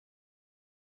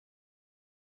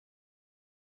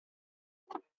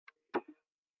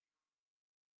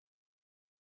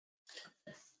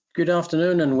Good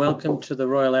afternoon and welcome to the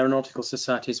Royal Aeronautical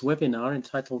Society's webinar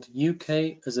entitled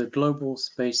UK as a Global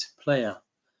Space Player.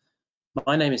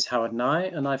 My name is Howard Nye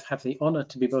and I've had the honour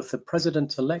to be both the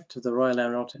President-elect of the Royal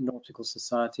Aeronautical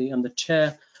Society and the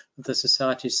Chair of the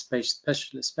Society's Space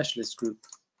Specialist Group.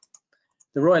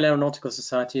 The Royal Aeronautical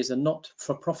Society is a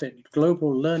not-for-profit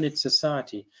global learned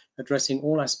society addressing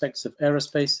all aspects of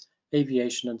aerospace,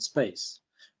 aviation and space.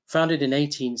 Founded in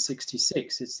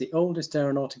 1866, it's the oldest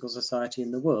aeronautical society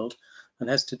in the world and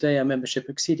has today a membership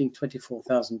exceeding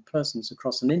 24,000 persons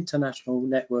across an international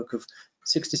network of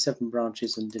 67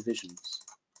 branches and divisions.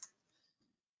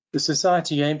 The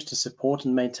society aims to support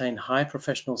and maintain high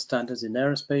professional standards in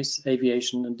aerospace,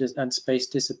 aviation and space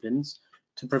disciplines,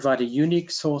 to provide a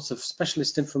unique source of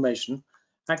specialist information,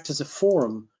 act as a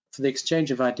forum for the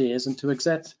exchange of ideas and to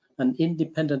exert an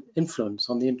independent influence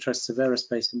on the interests of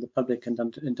aerospace in the public and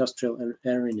industrial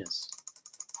arenas.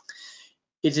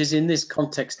 It is in this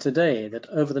context today that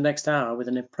over the next hour, with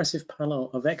an impressive panel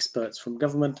of experts from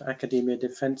government, academia,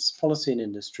 defence, policy and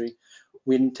industry,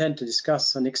 we intend to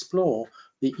discuss and explore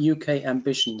the UK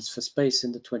ambitions for space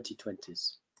in the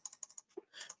 2020s.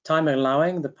 Time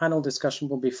allowing, the panel discussion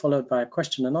will be followed by a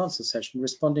question and answer session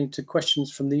responding to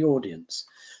questions from the audience.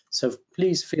 So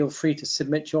please feel free to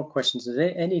submit your questions at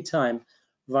any time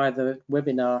via the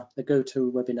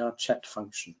GoToWebinar chat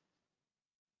function.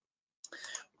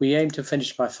 We aim to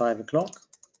finish by 5 o'clock.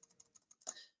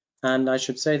 And I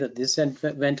should say that this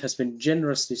event has been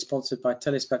generously sponsored by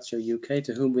Telespazio UK,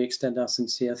 to whom we extend our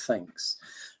sincere thanks.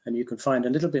 And you can find a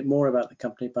little bit more about the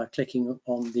company by clicking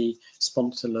on the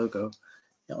sponsor logo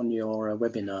on your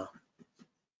webinar.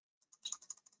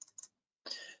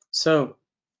 So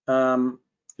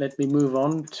let me move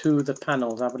on to the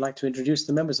panels. I would like to introduce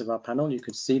the members of our panel. You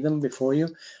could see them before you.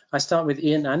 I start with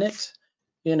Ian Annett.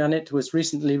 Ian Annett was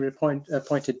recently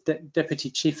appointed Deputy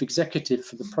Chief Executive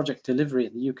for the project delivery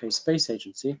at the UK Space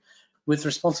Agency, with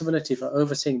responsibility for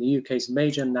overseeing the UK's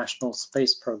major national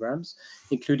space programmes,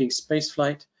 including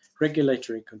spaceflight,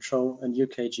 regulatory control and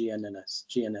UK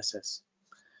GNSS.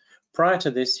 Prior to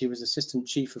this, he was Assistant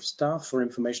Chief of Staff for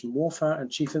Information Warfare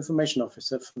and Chief Information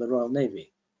Officer for the Royal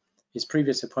Navy. His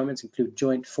previous appointments include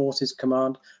Joint Forces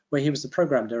Command, where he was the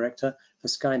Programme Director for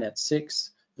Skynet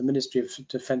 6, the Ministry of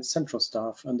Defence Central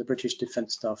Staff and the British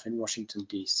Defence Staff in Washington,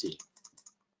 DC.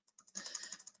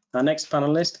 Our next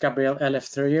panelist, Gabriel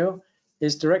Eleftherio,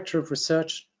 is Director of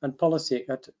Research and Policy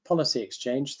at Policy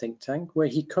Exchange think tank, where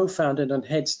he co-founded and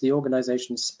heads the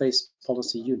organization's Space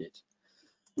Policy Unit.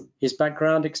 His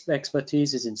background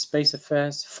expertise is in space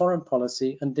affairs, foreign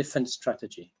policy and defence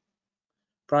strategy.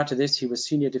 Prior to this, he was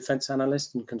Senior Defence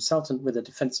Analyst and Consultant with a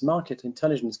Defence Market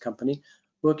Intelligence Company,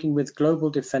 working with global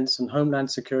defence and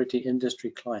homeland security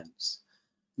industry clients.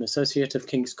 An Associate of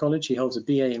King's College, he holds a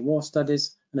BA in War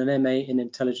Studies and an MA in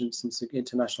Intelligence and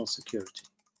International Security.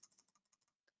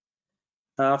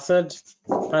 Our third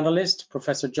panelist,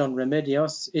 Professor John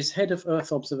Remedios, is Head of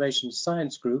Earth Observation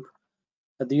Science Group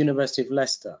at the University of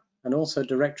Leicester, and also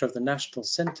Director of the National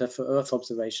Centre for Earth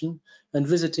Observation and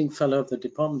Visiting Fellow of the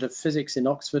Department of Physics in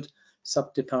Oxford,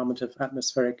 Sub-Department of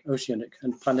Atmospheric, Oceanic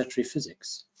and Planetary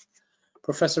Physics.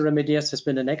 Professor Remedios has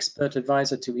been an expert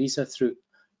advisor to ESA through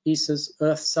ESA's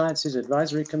Earth Sciences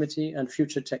Advisory Committee and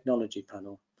Future Technology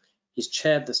Panel. He's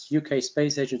chaired the UK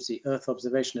Space Agency Earth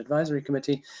Observation Advisory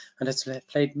Committee and has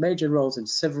played major roles in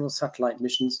several satellite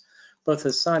missions, both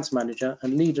as science manager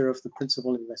and leader of the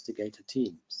principal investigator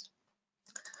teams.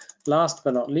 Last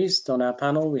but not least, on our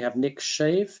panel, we have Nick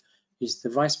Shave. He's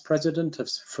the Vice President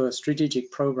for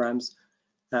Strategic Programs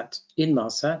at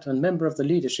Inmarsat and member of the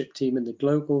leadership team in the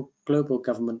Global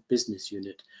Government Business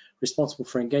Unit, responsible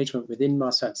for engagement with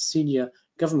Inmarsat's senior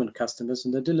government customers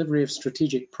and the delivery of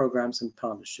strategic programs and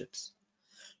partnerships.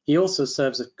 He also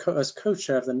serves as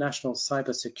co-chair of the National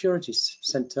Cyber Security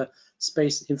Centre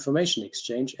Space Information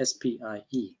Exchange,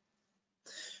 SPIE.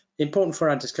 Important for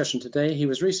our discussion today, he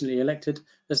was recently elected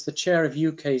as the chair of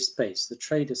UK Space, the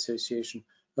trade association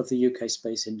of the UK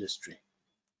space industry.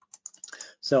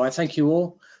 So I thank you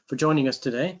all for joining us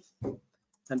today.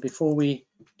 And before we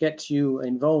get you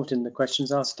involved in the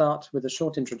questions, I'll start with a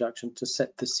short introduction to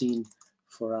set the scene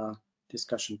for our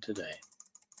discussion today.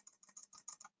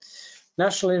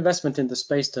 National investment in the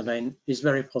space domain is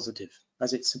very positive,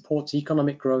 as it supports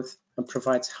economic growth and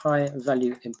provides high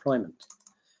value employment.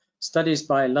 Studies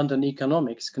by London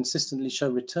Economics consistently show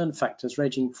return factors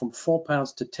ranging from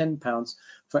 £4 to £10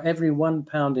 for every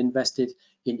 £1 invested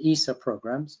in ESA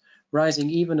programs,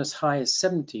 rising even as high as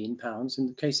 £17 in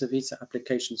the case of ESA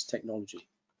applications technology.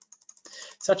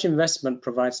 Such investment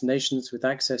provides nations with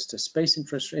access to space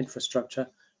infrastructure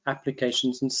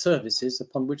applications and services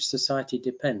upon which society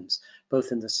depends,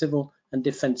 both in the civil and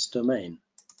defence domain.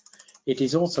 It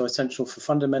is also essential for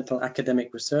fundamental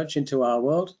academic research into our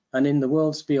world and in the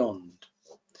worlds beyond.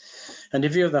 And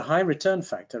in view of the high return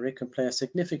factor, it can play a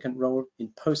significant role in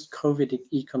post-COVID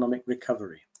economic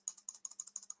recovery.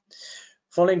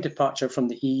 Following departure from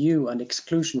the EU and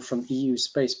exclusion from EU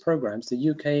space programs, the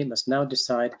UK must now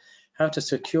decide how to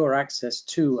secure access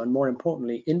to, and more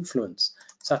importantly, influence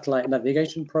satellite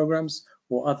navigation programs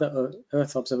or other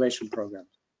Earth observation programs,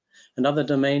 and other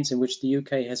domains in which the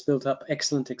UK has built up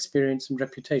excellent experience and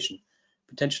reputation,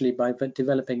 potentially by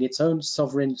developing its own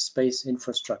sovereign space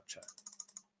infrastructure.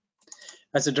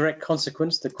 As a direct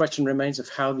consequence, the question remains of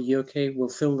how the UK will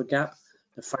fill the gap,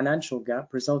 the financial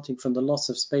gap resulting from the loss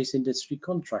of space industry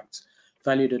contracts,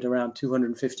 valued at around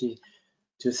 250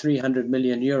 to 300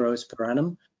 million euros per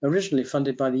annum, originally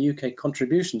funded by the UK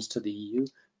contributions to the EU,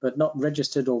 but not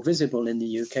registered or visible in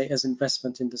the UK as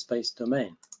investment in the space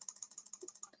domain.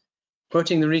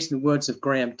 Quoting the recent words of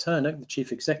Graham Turner, the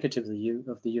Chief Executive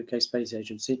of the UK Space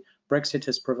Agency, Brexit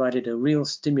has provided a real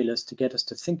stimulus to get us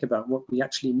to think about what we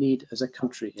actually need as a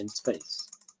country in space.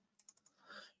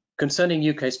 Concerning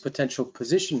UK's potential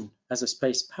position as a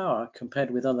space power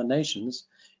compared with other nations,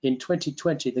 in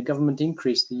 2020 the government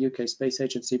increased the UK Space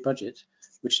Agency budget,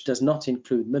 which does not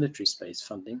include military space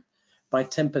funding, by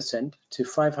 10% to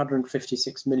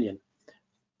 556 million.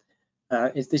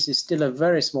 This is still a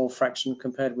very small fraction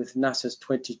compared with NASA's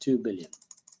 22 billion.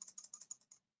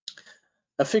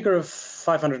 A figure of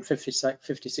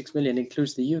 556 million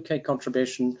includes the UK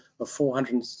contribution of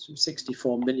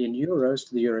 464 million euros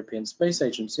to the European Space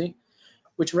Agency,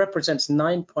 which represents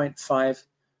 9.5%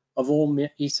 of all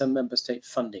ESA member state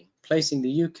funding, placing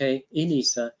the UK in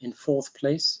ESA in 4th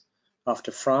place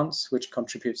after France, which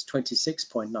contributes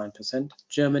 26.9%,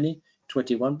 Germany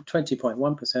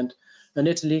 20.1%, and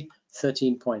Italy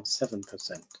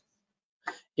 13.7%.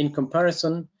 In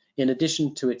comparison, in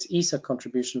addition to its ESA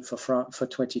contribution for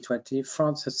 2020,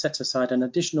 France has set aside an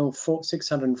additional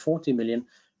 640 million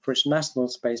for its national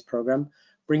space program,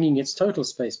 bringing its total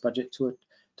space budget to a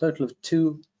total of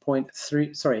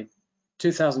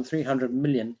 2,300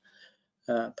 million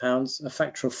pounds, a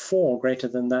factor of 4 greater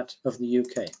than that of the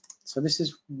UK. So this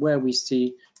is where we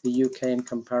see the UK in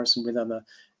comparison with other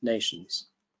nations.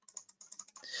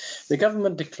 The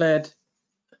government declared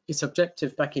its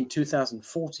objective back in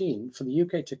 2014 for the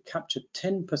UK to capture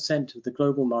 10% of the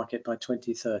global market by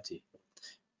 2030,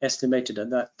 estimated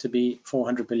at that to be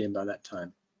 400 billion by that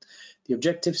time. The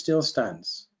objective still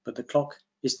stands, but the clock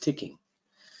is ticking.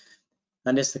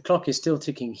 And as the clock is still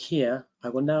ticking here, I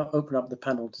will now open up the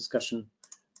panel discussion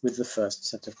with the first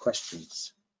set of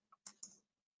questions.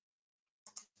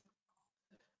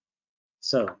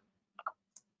 So,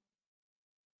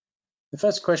 the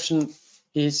first question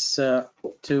is to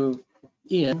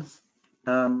Ian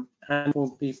and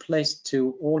will be placed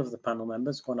to all of the panel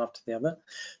members, one after the other.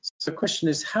 So the question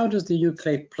is, how does the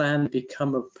UK plan to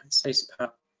become a space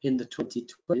power in the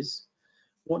 2020s?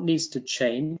 What needs to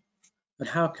change and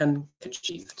how can it be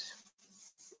achieved?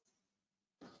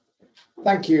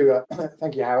 Thank you,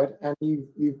 Howard. And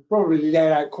you've probably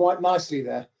laid out quite nicely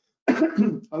there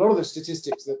a lot of the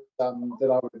statistics that I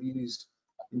would have used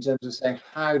in terms of saying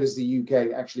how does the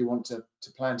UK actually want to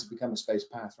plan to become a space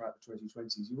power throughout the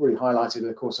 2020s. You've already highlighted,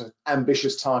 of course, an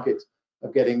ambitious target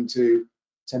of getting to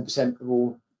 10% of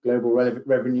all global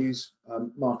revenues,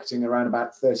 marketing around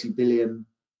about $30 billion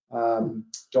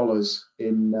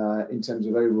in terms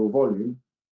of overall volume.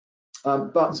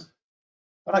 But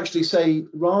I'd actually say,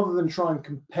 rather than try and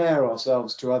compare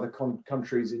ourselves to other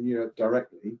countries in Europe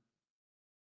directly,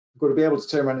 we've got to be able to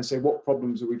turn around and say, what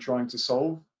problems are we trying to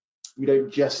solve? We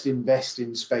don't just invest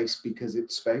in space because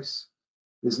it's space.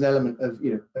 There's an element of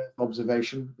Earth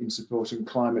observation in supporting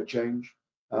climate change.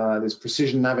 There's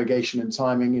precision navigation and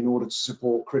timing in order to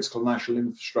support critical national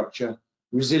infrastructure,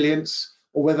 resilience,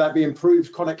 or whether that be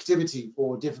improved connectivity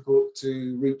for difficult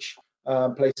to reach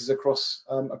places across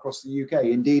the UK.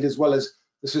 Indeed, as well as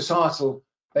the societal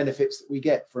benefits that we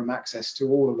get from access to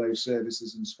all of those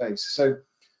services in space.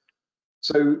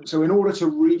 So in order to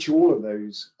reach all of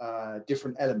those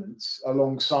different elements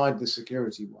alongside the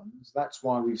security ones, that's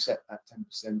why we've set that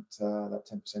 10%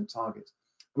 target.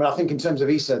 I mean, I think in terms of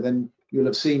ESA, then you'll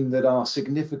have seen that our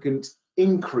significant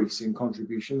increase in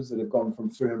contributions that have gone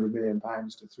from £300 million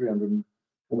to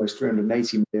almost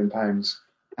 £380 million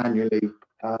annually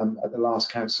at the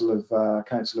last Council of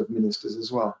Ministers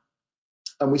as well.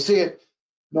 And we see it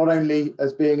not only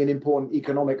as being an important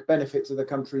economic benefit to the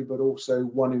country, but also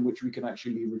one in which we can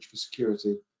actually leverage for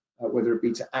security, whether it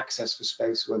be to access for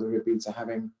space, whether it be to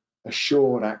having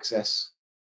assured access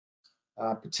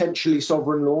potentially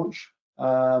sovereign launch,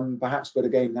 perhaps, but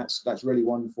again, that's really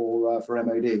one for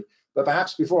MOD. But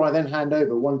perhaps before I then hand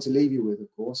over, one to leave you with,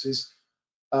 of course, is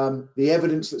the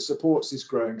evidence that supports this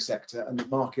growing sector and the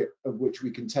market of which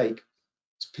we can take,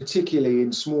 particularly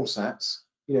in small sats.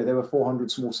 You know, there were 400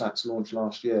 small sats launched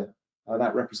last year.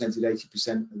 That represented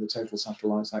 80% of the total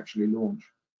satellites actually launched,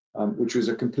 which was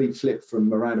a complete flip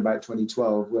from around about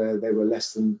 2012, where they were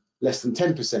less than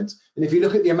 10%. And if you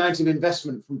look at the amount of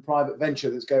investment from private venture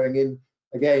that's going in,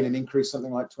 again, an increase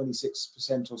something like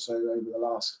 26% or so over the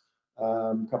last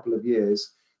couple of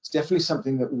years, it's definitely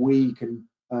something that we can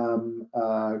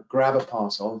grab a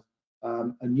part of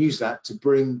and use that to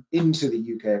bring into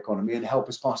the UK economy and help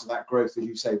as part of that growth, as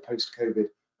you say, post-COVID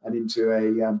and into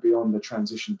a beyond the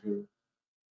transition period.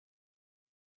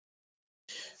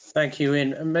 Thank you,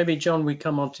 Ian. And maybe, John, we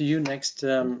come on to you next.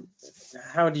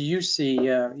 How do you see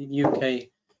UK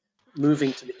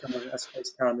moving to become a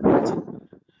space power in the future?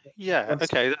 Yeah,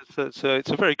 okay, it's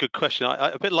a very good question.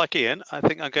 A bit like Ian, I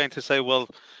think I'm going to say, well,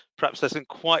 perhaps that's not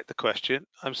quite the question.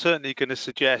 I'm certainly going to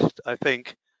suggest, I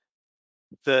think,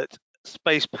 that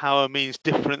space power means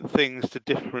different things to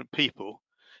different people.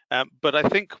 But I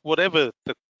think whatever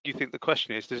you think the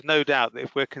question is, there's no doubt that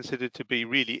if we're considered to be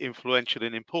really influential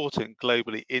and important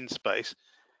globally in space,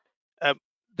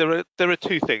 there are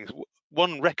two things.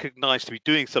 One, recognized to be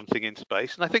doing something in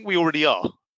space, and I think we already are,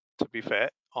 to be fair,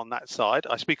 on that side.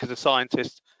 I speak as a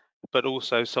scientist, but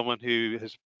also someone who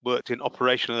has worked in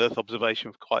operational Earth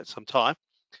observation for quite some time.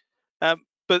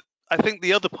 But I think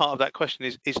the other part of that question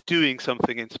is doing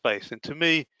something in space. And to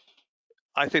me,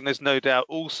 I think there's no doubt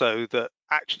also that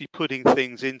actually putting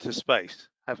things into space,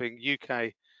 having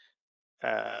UK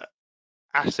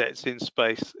assets in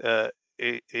space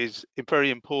is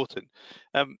very important.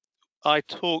 I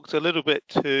talked a little bit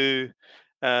to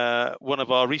one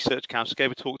of our research councils,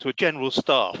 gave a talk to a general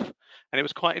staff, and it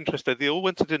was quite interesting. They all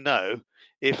wanted to know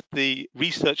if the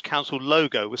research council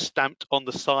logo was stamped on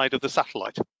the side of the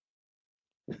satellite.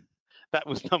 That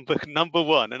was number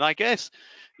one. And I guess,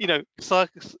 you know,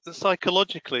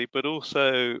 psychologically, but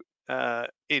also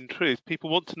in truth, people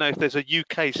want to know if there's a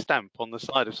UK stamp on the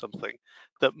side of something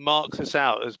that marks us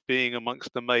out as being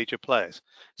amongst the major players.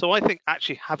 So I think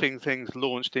actually having things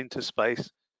launched into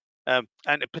space, and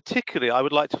particularly I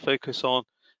would like to focus on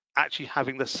actually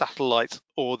having the satellites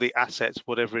or the assets,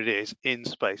 whatever it is, in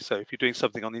space. So if you're doing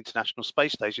something on the International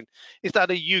Space Station, is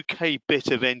that a UK bit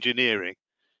of engineering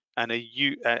and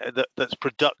that's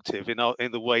productive in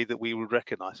the way that we would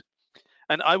recognize?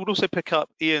 And I would also pick up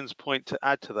Ian's point to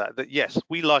add to that, that yes,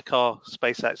 we like our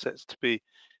space assets to be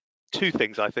two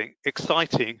things, I think,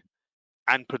 exciting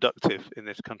and productive in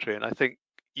this country. And I think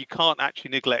you can't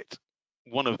actually neglect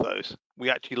one of those. We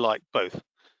actually like both.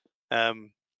 I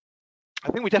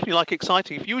think we definitely like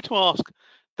exciting. If you were to ask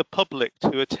the public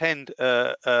to attend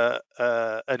an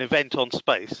event on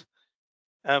space,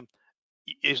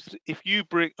 if you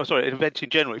bring, an event in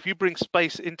general, if you bring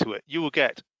space into it, you will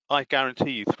get, I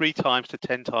guarantee you, 3 times to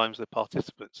 10 times the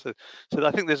participants. So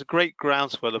I think there's a great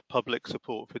groundswell of public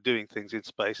support for doing things in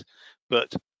space,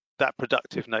 but that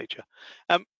productive nature.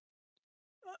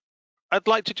 I'd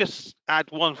like to just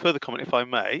add one further comment, if I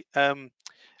may.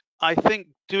 I think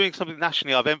doing something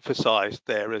nationally, I've emphasised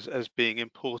there as being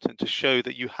important to show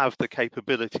that you have the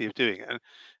capability of doing it. And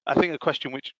I think a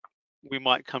question which we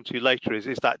might come to later is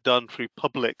that done through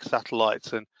public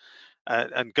satellites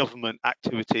and government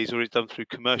activities, or is it done through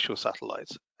commercial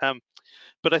satellites?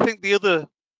 But I think the other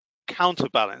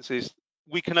counterbalance is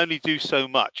we can only do so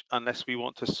much unless we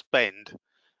want to spend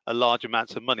a large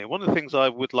amounts of money. One of the things I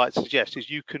would like to suggest is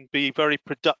you can be very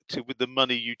productive with the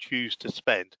money you choose to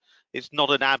spend. It's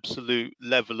not an absolute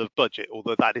level of budget,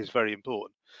 although that is very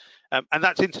important. And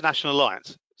that's international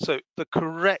alliance. So the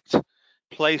correct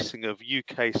placing of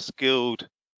UK skilled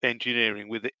engineering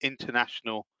with the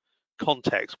international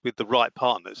context with the right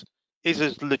partners is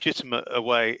as legitimate a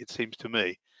way, it seems to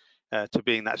me, to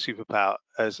being that superpower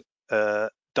as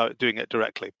doing it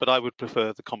directly. But I would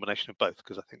prefer the combination of both,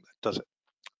 because I think that does it.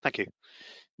 Thank you.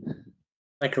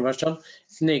 Thank you very much, John.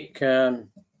 Nick,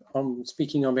 I'm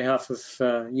speaking on behalf of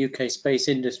UK space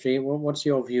industry. What's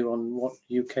your view on what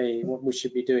we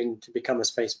should be doing to become a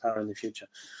space power in the future?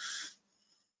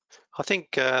 I think,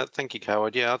 thank you,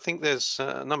 Howard. Yeah, I think there's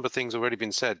a number of things already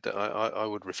been said that I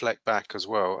would reflect back as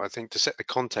well. I think to set the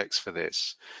context for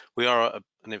this, we are at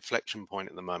an inflection point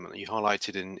at the moment. You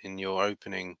highlighted in your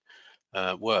opening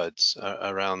words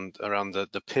around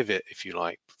the pivot, if you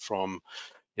like, from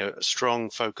a strong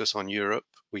focus on Europe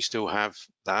We still have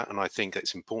that, and I think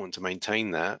it's important to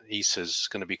maintain that. ESA is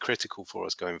going to be critical for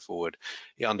us going forward.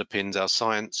 It underpins our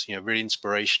science, really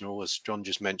inspirational, as John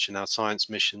just mentioned, our science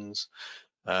missions.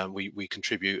 We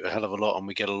contribute a hell of a lot, and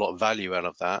we get a lot of value out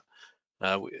of that.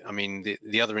 I mean,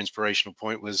 the other inspirational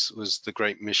point was the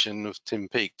great mission of Tim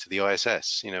Peake to the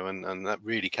ISS, and that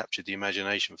really captured the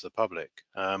imagination for the public.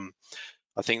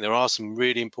 I think there are some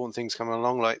really important things coming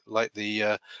along, like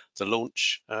the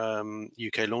launch,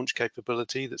 UK launch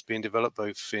capability that's being developed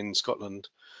both in Scotland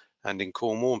and in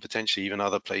Cornwall, and potentially even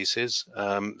other places.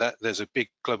 That there's a big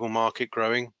global market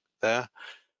growing there.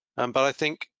 But I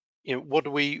think, what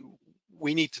do we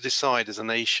need to decide as a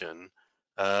nation,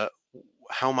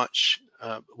 how much,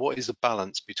 what is the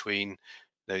balance between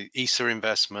the ESA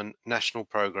investment, national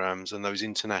programs, and those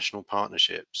international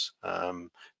partnerships,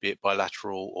 be it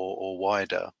bilateral or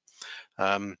wider.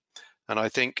 And I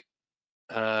think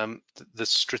the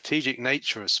strategic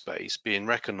nature of space being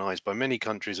recognized by many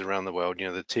countries around the world,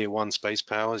 the tier 1 space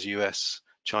powers, US,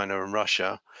 China, and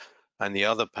Russia, and the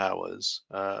other powers,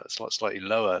 slightly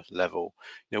lower level,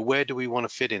 where do we want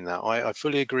to fit in that? I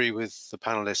fully agree with the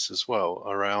panelists as well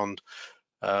around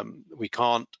we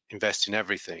can't invest in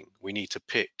everything. We need to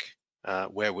pick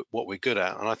what we're good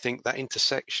at, and I think that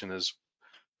intersection as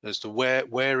to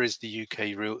where is the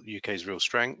UK's real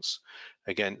strengths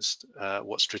against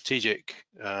what strategic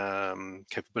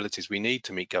capabilities we need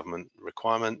to meet government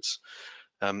requirements,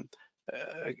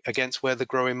 against where the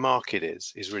growing market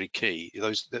is really key.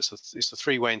 It's a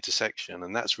three-way intersection,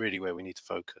 and that's really where we need to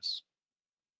focus.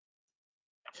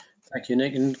 Thank you,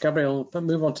 Nick. And Gabriel,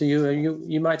 move on to you.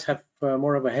 You might have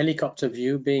more of a helicopter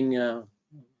view, being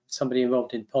somebody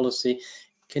involved in policy.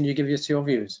 Can you give us your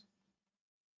views?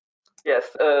 Yes,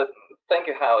 thank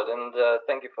you, Howard, and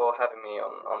thank you for having me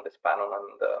on this panel,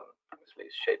 and obviously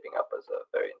it's shaping up as a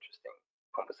very interesting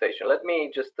conversation. Let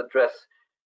me just address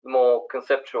the more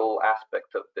conceptual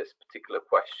aspect of this particular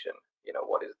question.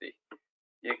 What is the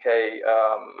UK's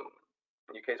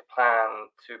plan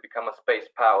to become a space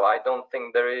power? I don't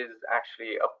think there is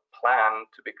actually a plan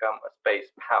to become a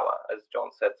space power. As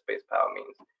John said, space power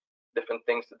means different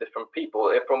things to different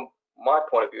people. From my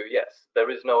point of view, yes,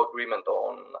 there is no agreement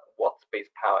on what space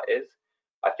power is.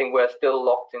 I think we're still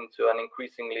locked into an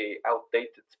increasingly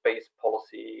outdated space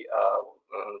policy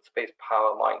and space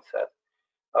power mindset,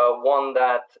 one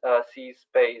that sees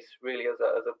space really as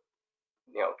a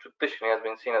traditionally has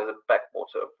been seen as a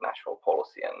backwater of national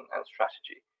policy and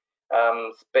strategy.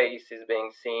 Space is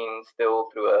being seen still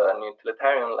through a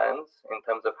utilitarian lens in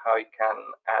terms of how it can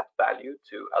add value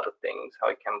to other things, how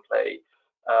it can play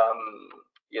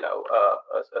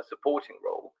a supporting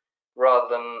role, rather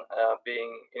than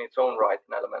being in its own right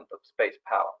an element of space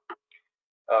power,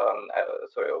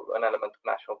 an element of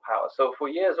national power. So for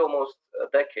years, almost a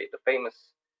decade, the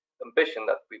famous ambition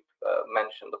that we've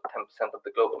mentioned of 10% of the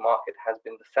global market has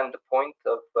been the center point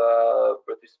of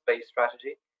British space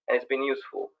strategy, and it's been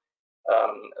useful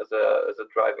as a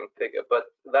driving figure. But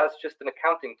that's just an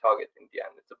accounting target in the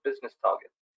end. It's a business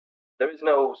target. There is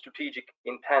no strategic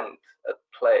intent at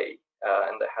play,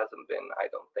 and there hasn't been, I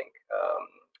don't think,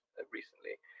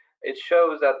 recently. It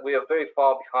shows that we are very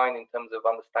far behind in terms of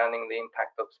understanding the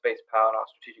impact of space power on our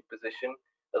strategic position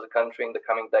as a country in the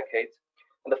coming decades.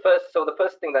 And the first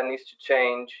thing that needs to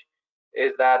change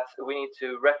is that we need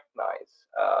to recognize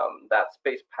that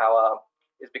space power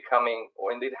is becoming,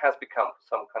 or indeed has become for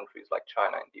some countries like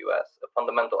China and the US, a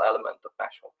fundamental element of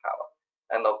national power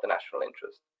and of the national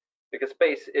interest. Because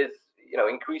space is,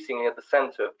 increasingly at the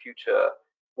center of future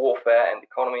warfare and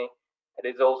economy. It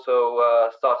is also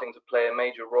starting to play a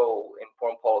major role in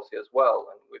foreign policy as well.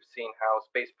 And we've seen how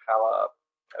space power,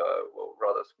 well,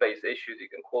 rather space issues, you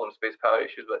can call them space power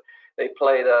issues, but they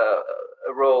played a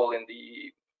role in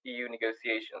the EU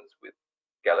negotiations with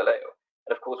Galileo.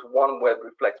 And of course, OneWeb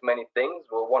reflects many things.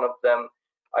 Well, one of them,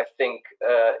 I think,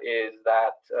 is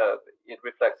that it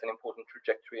reflects an important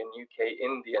trajectory in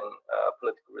UK-Indian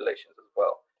political relations as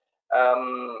well.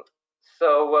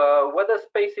 So whether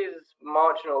space is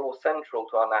marginal or central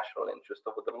to our national interest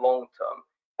over the long term,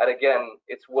 and again,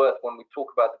 it's worth, when we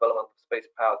talk about development of space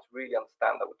power, to really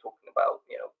understand that we're talking about,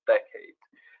 decades.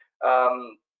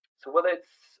 So whether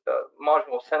it's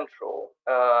marginal or central,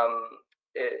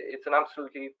 it's an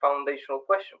absolutely foundational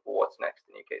question for what's next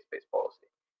in UK space policy.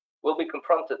 We'll be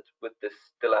confronted with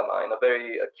this dilemma in a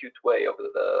very acute way over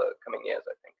the coming years,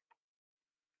 I think.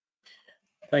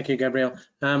 Thank you, Gabriel.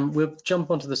 We'll jump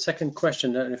onto the second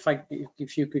question.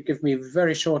 If you could give me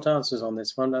very short answers on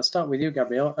this one. I'll start with you,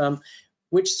 Gabriel.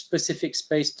 Which specific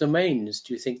space domains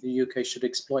do you think the UK should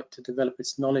exploit to develop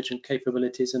its knowledge and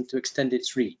capabilities and to extend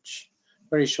its reach?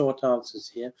 Very short answers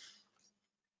here.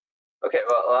 Okay,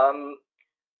 well,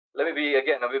 let me be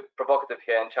again a bit provocative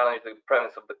here and challenge the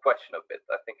premise of the question a bit.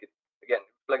 I think it again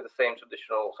reflects the same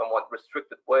traditional, somewhat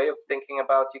restricted way of thinking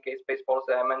about UK space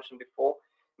policy I mentioned before.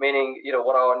 Meaning,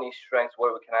 what are our niche strengths, where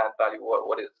we can add value,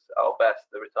 what is our best,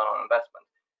 the return on investment.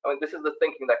 I mean, this is the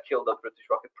thinking that killed the British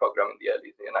rocket program in the early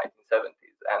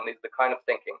 1970s, and it's the kind of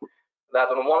thinking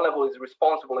that on one level is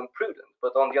responsible and prudent,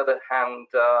 but on the other hand,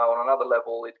 on another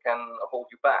level, it can hold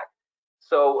you back.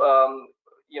 So,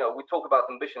 we talk about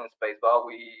ambition in space, but are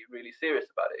we really serious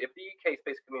about it? If the UK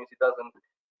space community doesn't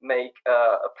make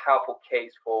a powerful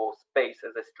case for space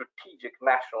as a strategic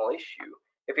national issue,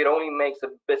 if it only makes a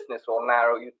business or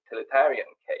narrow utilitarian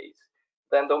case,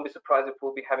 then don't be surprised if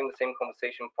we'll be having the same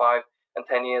conversation 5 and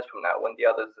 10 years from now, when the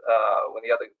other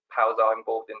powers are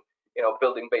involved in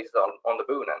building bases on the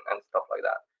moon and stuff like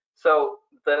that. So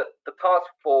the task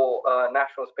for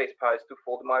national space power is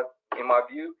twofold in my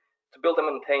view: to build and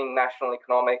maintain national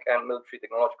economic and military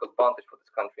technological advantage for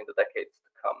this country in the decades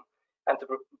to come, and to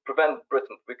prevent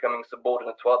Britain from becoming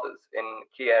subordinate to others in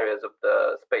key areas of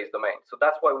the space domain. So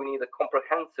that's why we need a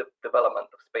comprehensive development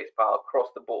of space power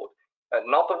across the board.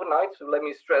 Not overnight, so let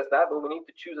me stress that, but we need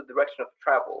to choose a direction of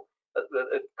travel,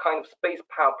 a kind of space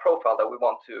power profile that we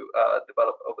want to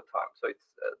develop over time. So it's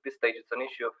at this stage, it's an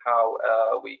issue of how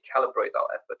we calibrate our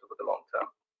effort over the long term.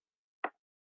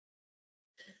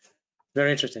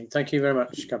 Very interesting. Thank you very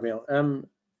much, Gabriel.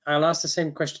 I'll ask the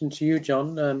same question to you,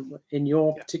 John. In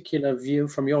your particular view,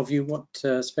 from your view,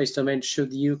 what space domain should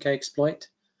the UK exploit?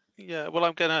 Yeah, well,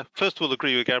 I'm going to first of all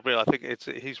agree with Gabriel. I think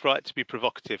he's right to be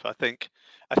provocative. I think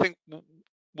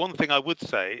one thing I would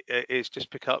say is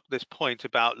just pick up this point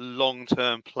about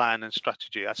long-term plan and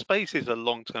strategy. Space is a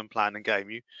long-term plan and game.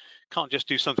 You can't just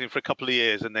do something for a couple of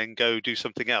years and then go do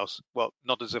something else. Well,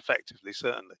 not as effectively,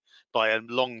 certainly, by a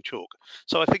long chalk.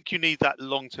 So I think you need that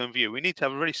long-term view. We need to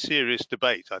have a very serious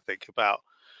debate, I think, about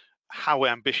how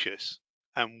ambitious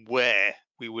and where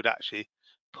we would actually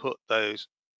put those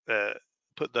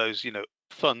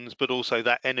funds, but also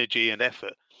that energy and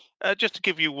effort. Just to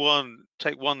give you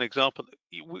take one example,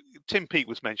 Tim Peake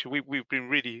was mentioned. We've been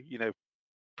really,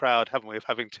 proud, haven't we, of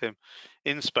having Tim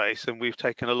in space, and we've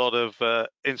taken a lot of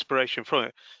inspiration from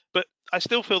it. But I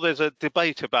still feel there's a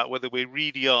debate about whether we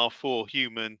really are for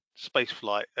human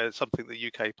spaceflight as something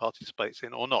the UK participates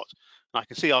in or not. And I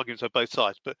can see arguments on both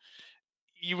sides, but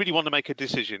you really want to make a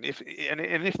decision.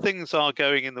 If things are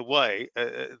going in the way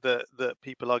that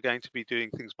people are going to be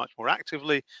doing things much more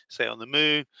actively, say on the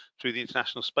moon, through the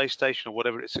International Space Station, or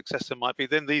whatever its successor might be,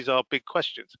 then these are big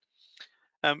questions.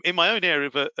 In my own area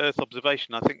of Earth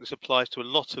observation, I think this applies to a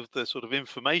lot of the sort of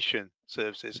information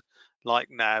services like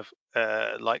NAV,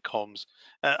 like comms.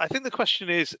 I think the question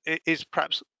is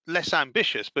perhaps less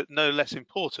ambitious, but no less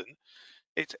important.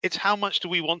 It's how much do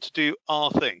we want to do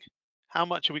our thing? How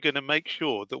much are we going to make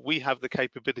sure that we have the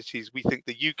capabilities we think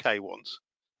the UK wants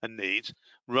and needs,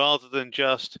 rather than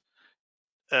just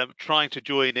trying to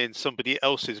join in somebody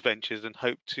else's ventures and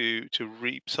hope to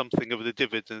reap something of the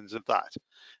dividends of that?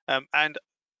 And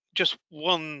just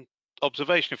one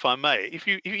observation, if I may,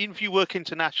 even if you work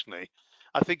internationally,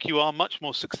 I think you are much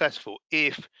more successful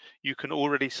if you can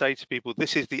already say to people,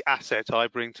 this is the asset I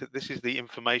bring to, this is the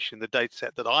information, the data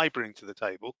set that I bring to the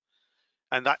table.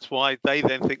 And that's why they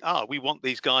then think, we want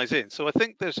these guys in. So I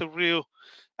think there's a real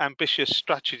ambitious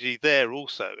strategy there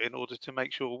also, in order to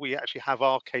make sure we actually have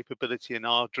our capability and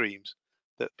our dreams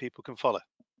that people can follow.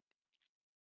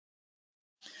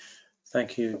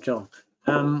 Thank you, John.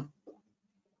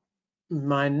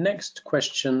 My next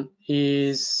question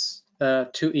is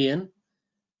to Ian.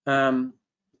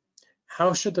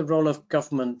 How should the role of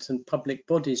government and public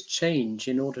bodies change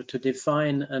in order to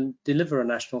define and deliver a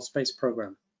national space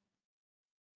program?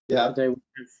 Yeah. Today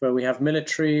we have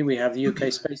military, we have the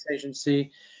UK Space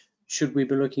Agency. Should we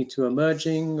be looking to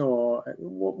emerging, or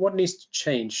what needs to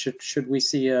change? Should we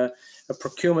see a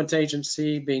procurement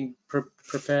agency being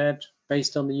prepared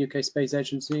based on the UK Space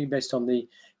Agency, based on the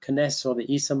CNES or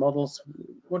the ESA models?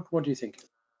 What do you think?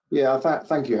 Yeah,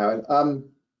 thank you, Howard.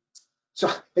 So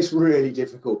it's really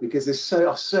difficult because there's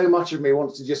so much of me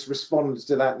wants to just respond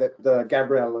to that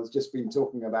Gabriel has just been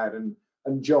talking about,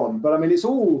 and John. But I mean, it's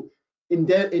all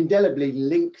indelibly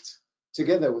linked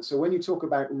together. So when you talk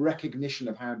about recognition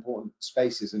of how important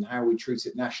space is and how we treat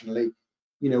it nationally,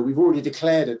 we've already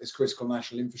declared it as critical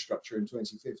national infrastructure in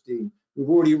 2015. We've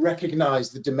already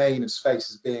recognized the domain of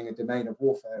space as being a domain of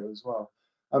warfare as well.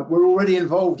 We're already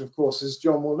involved, of course, as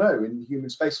John will know, in human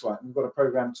spaceflight, and we've got a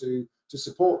program to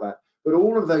support that. But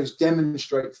all of those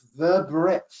demonstrate the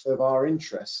breadth of our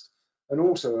interest and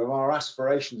also of our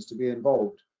aspirations to be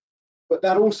involved. But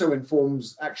that also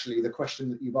informs actually the question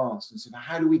that you've asked, and so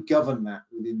how do we govern that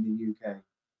within the UK?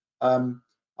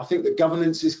 I think that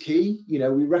governance is key. You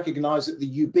know, we recognise that the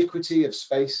ubiquity of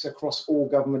space across all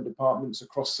government departments,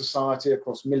 across society,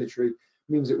 across military,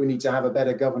 means that we need to have a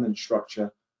better governance structure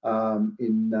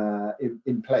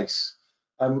in place.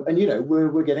 And you know,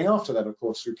 we're getting after that, of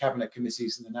course, through cabinet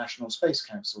committees and the National Space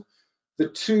Council. The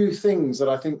two things that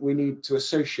I think we need to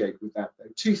associate with that,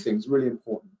 though, two things really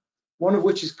important. One of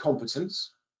which is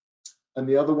competence, and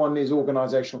the other one is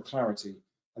organisational clarity,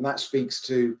 and that speaks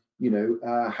to, you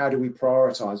know, how do we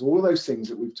prioritise all of those things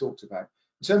that we've talked about.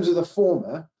 In terms of the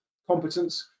former,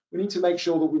 competence, we need to make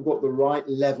sure that we've got the right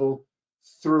level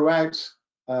throughout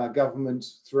government,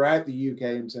 throughout the UK,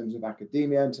 in terms of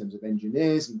academia, in terms of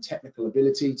engineers and technical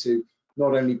ability to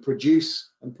not only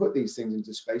produce and put these things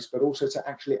into space, but also to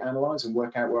actually analyse and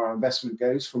work out where our investment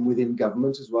goes from within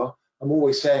government as well. I'm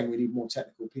always saying we need more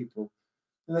technical people.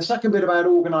 And the second bit about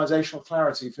organisational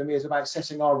clarity for me is about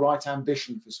setting our right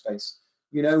ambition for space.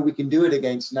 You know, we can do it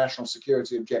against national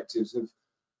security objectives of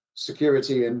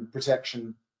security and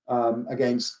protection,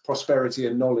 against prosperity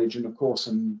and knowledge, and of course,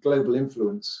 and global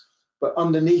influence. But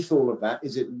underneath all of that,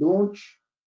 is it launch?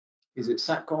 Is it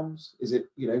SATCOMs? Is it,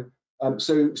 you know,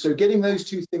 so getting those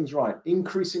two things right,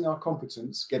 increasing our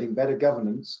competence, getting better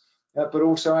governance, but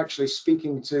also actually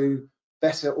speaking to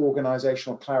better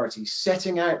organisational clarity,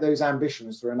 setting out those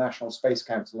ambitions through a National Space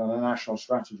Council and a national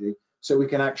strategy, so we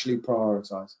can actually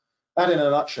prioritise. That, in a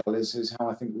nutshell, is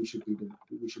how I think we should be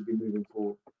moving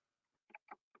forward.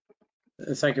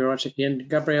 Thank you very much again,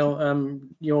 Gabriel.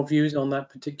 Your views on that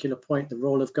particular point, the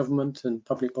role of government and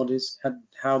public bodies,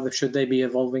 how should they be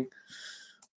evolving?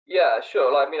 Yeah,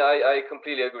 sure. I mean, I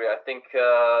completely agree. I think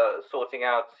sorting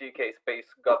out UK space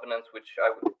governance, which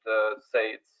I would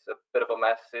say it's a bit of a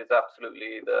mess, is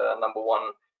absolutely the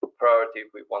 #1 priority if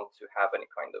we want to have any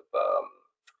kind of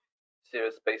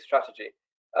serious space strategy.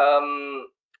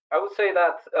 I would say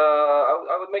that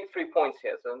I would make 3 points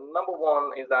here. So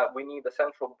 #1 is that we need a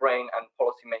central brain and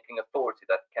policy-making authority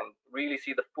that can really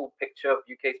see the full picture of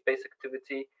UK space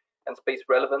activity and space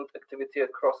relevant activity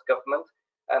across government,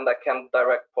 and that can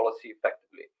direct policy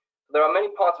effectively. There are many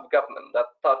parts of government that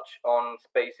touch on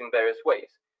space in various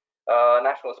ways.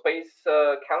 National Space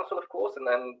Council, of course, and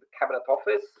then the Cabinet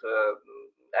Office,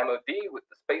 MOD with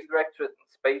the Space Directorate, and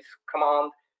Space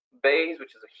Command, BEIS,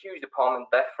 which is a huge department,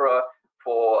 DEFRA,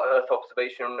 for Earth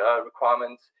observation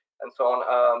requirements, and so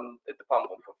on. The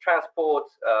Department for Transport,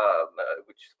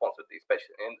 which sponsored the Space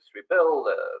Industry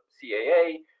Bill,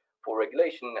 CAA for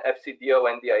regulation, FCDO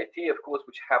and DIT, of course,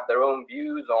 which have their own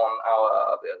views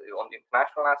on the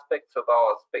international aspects of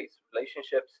our space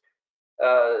relationships.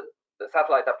 The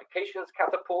Satellite Applications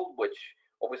Catapult, which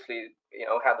obviously, you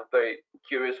know, had a very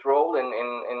curious role in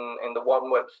the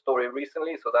OneWeb story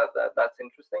recently, so that's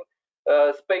interesting.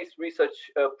 Space research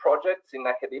projects in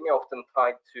academia, often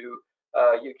tied to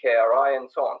UKRI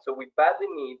and so on. So we badly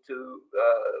need to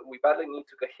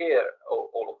cohere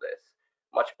all of this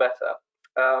much better.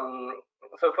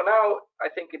 So for now, I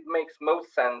think it makes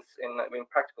most sense in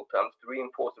practical terms to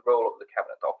reinforce the role of the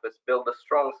Cabinet Office, build a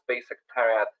strong space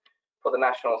secretariat for the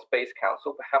National Space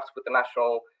Council, perhaps with the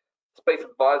National Space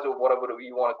Advisor, or whatever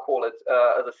you want to call it,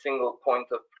 as a single point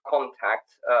of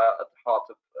contact at the heart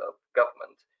of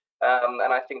government.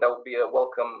 And I think that would be a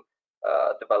welcome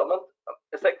development.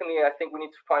 Secondly, I think we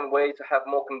need to find ways to have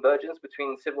more convergence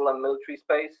between civil and military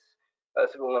space,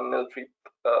 civil and military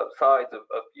sides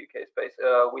of UK space.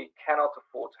 We cannot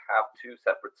afford to have two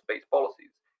separate space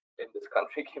policies in this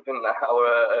country, given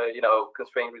our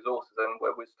constrained resources and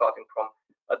where we're starting from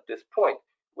at this point.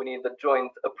 We need a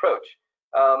joint approach.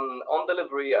 On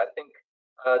delivery, I think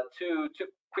two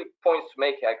quick points to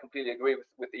make. I completely agree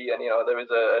with Ian. You know, there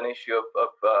is an issue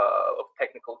of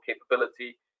technical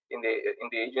capability in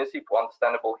the agency for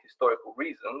understandable historical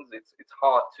reasons. It's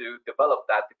hard to develop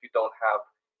that if you don't have,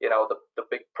 you know, the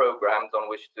big programs on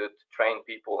which to train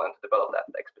people and to develop that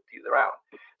expertise around.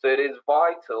 So it is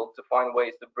vital to find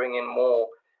ways to bring in more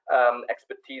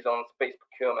expertise on space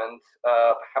procurement,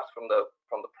 perhaps from the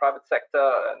private sector,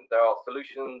 and there are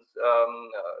solutions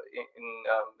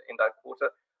in that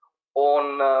quarter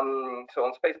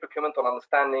on space procurement, on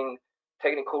understanding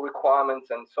technical requirements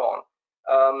and so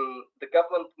on. The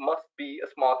government must be a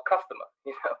smart customer,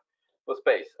 you know, for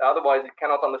space. Otherwise, it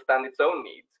cannot understand its own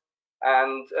needs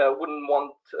and wouldn't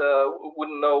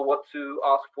know what to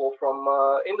ask for from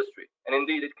industry. And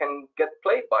indeed, it can get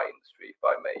played by industry, if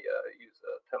I may use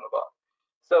a term of art.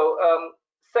 So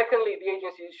secondly, the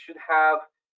agencies should have,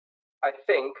 I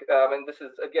think, and this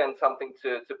is again something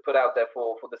to put out there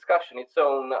for discussion, its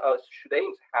own should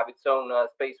aim to have its own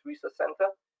space research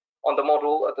center. on the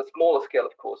model at a smaller scale,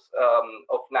 of course,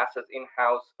 of NASA's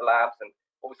in-house labs, and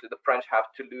obviously the French have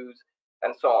Toulouse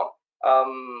and so on.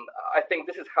 I think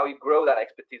this is how you grow that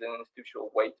expertise and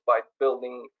institutional weight, by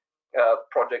building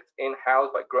projects in-house,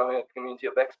 by growing a community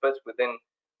of experts within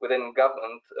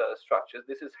government structures.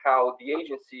 This is how the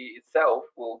agency itself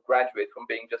will graduate from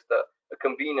being just a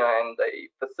convener and a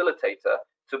facilitator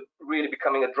to really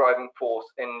becoming a driving force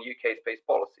in UK space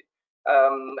policy.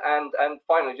 And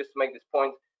finally, just to make this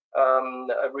point,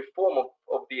 a reform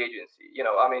of the agency.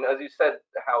 I mean, as you said,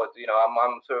 Howard,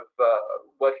 I'm sort of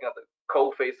working at the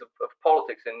coalface of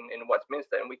politics in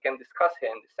Westminster, and we can discuss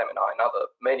here in this seminar and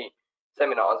many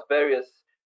seminars various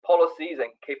policies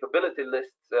and capability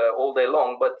lists all day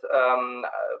long, but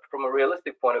from a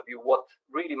realistic point of view, what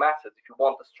really matters if you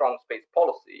want a strong space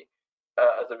policy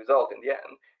as a result in the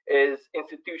end is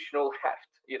institutional heft.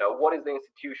 What is the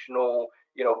institutional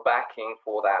backing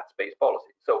for that space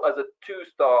policy? So as a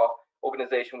two-star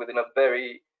organization within a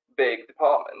very big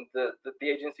department, the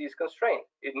agency is constrained.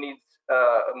 It needs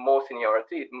more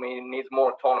seniority. It needs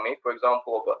more autonomy, for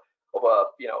example, of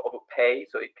a pay,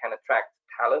 so it can attract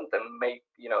talent and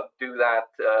do that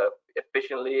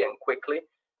efficiently and quickly.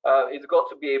 It's got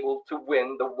to be able to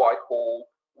win the Whitehall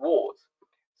wars.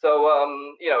 So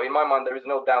in my mind, there is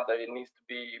no doubt that it needs to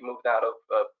be moved out of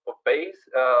base,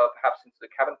 perhaps into the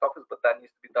cabinet office, but that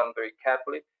needs to be done very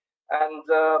carefully. And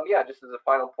just as a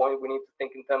final point, we need to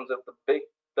think in terms of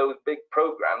those big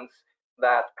programs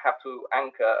that have to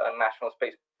anchor a national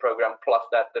space program plus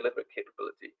that delivery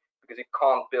capability, because you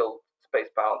can't build space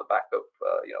power on the back of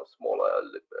smaller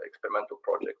experimental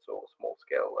projects or small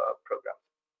scale programs.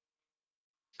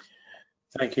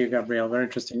 Thank you, Gabriel. Very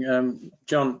interesting.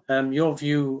 John, your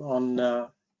view on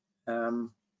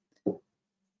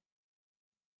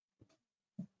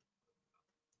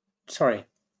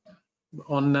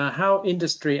how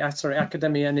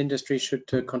academia and industry should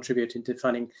contribute in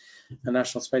defining a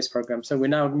national space program. So we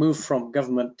now move from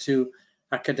government to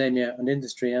academia and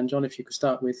industry. And John, if you could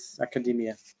start with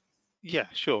academia. Yeah,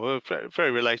 sure.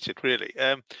 Very related, really.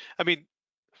 I mean,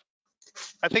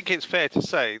 I think it's fair to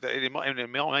say that in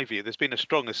my view, there's been a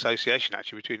strong association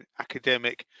actually between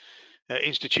academic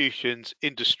institutions,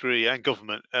 industry, and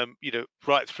government.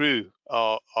 Right through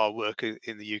our work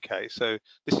in the UK. So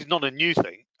this is not a new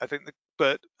thing.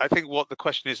 But I think what the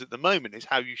question is at the moment is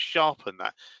how you sharpen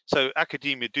that. So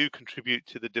academia do contribute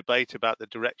to the debate about the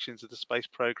directions of the space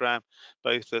program,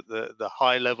 both at the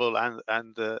high level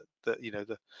and the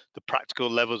practical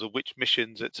levels of which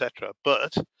missions, etc.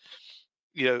 But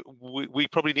we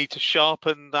probably need to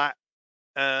sharpen that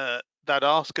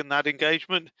ask and that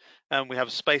engagement. And we have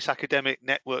a space academic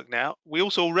network now. We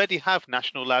also already have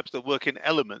national labs that work in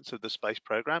elements of the space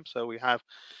program. So we have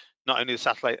not only the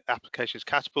Satellite Applications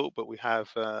Catapult, but we have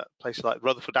places like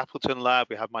Rutherford Appleton Lab.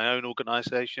 We have my own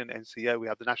organisation, NCO. We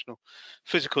have the National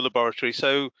Physical Laboratory.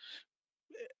 So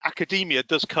academia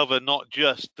does cover not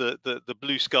just the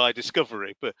blue sky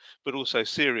discovery, but also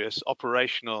serious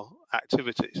operational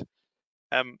activities.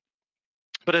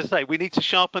 But as I say, we need to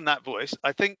sharpen that voice.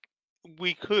 I think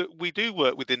we do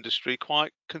work with industry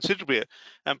quite considerably,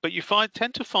 but you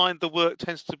tend to find the work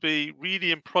tends to be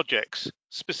really in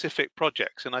specific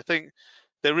projects, and I think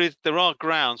there are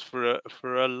grounds for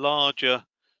a larger,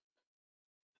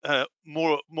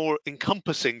 more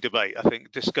encompassing debate. I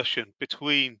think discussion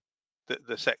between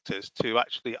the sectors to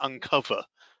actually uncover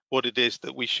what it is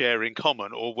that we share in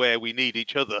common, or where we need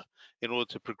each other in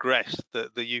order to progress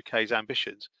the UK's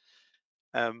ambitions.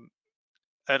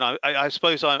 And I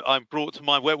suppose I'm brought to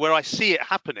mind where I see it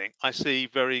happening. I see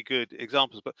very good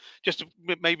examples, but just to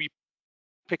maybe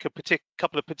pick a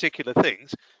couple of particular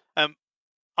things.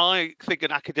 I think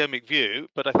an academic view,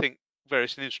 but I think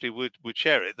various in industry would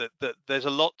share it, that there's a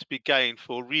lot to be gained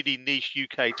for really niche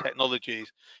UK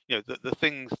technologies. The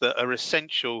things that are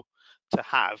essential to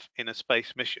have in a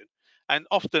space mission. And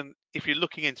often, if you're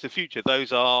looking into the future,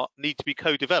 those need to be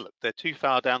co-developed. They're too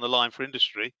far down the line for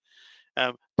industry.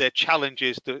 There are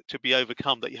challenges to be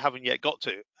overcome that you haven't yet got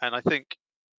to. And I think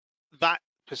that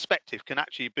perspective can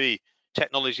actually be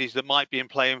technologies that might be in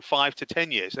play in 5 to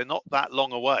 10 years. They're not that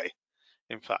long away,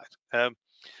 in fact.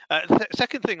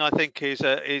 Second thing I think is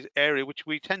area which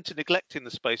we tend to neglect in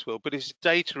the space world, but is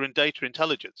data and data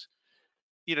intelligence.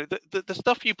 The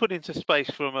stuff you put into space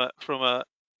from a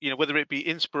whether it be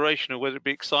inspirational, whether it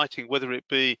be exciting, whether it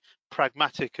be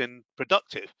pragmatic and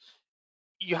productive,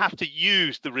 you have to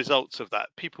use the results of that.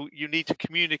 You need to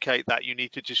communicate that, you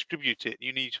need to distribute it,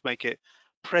 you need to make it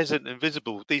present and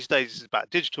visible. These days it's about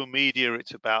digital media,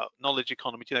 it's about knowledge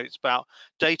economy, it's about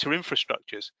data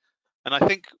infrastructures. And I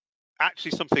think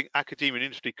actually something academia and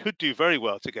industry could do very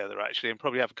well together, actually, and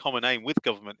probably have a common aim with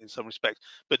government in some respects,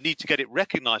 but need to get it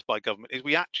recognised by government, is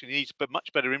we actually need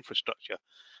much better infrastructure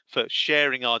for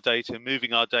sharing our data,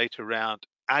 moving our data around,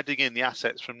 adding in the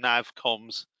assets from nav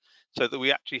comms, so that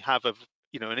we actually have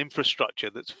an infrastructure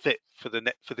that's fit for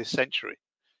this century.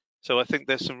 So I think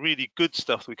there's some really good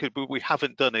stuff we could, but we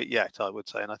haven't done it yet, I would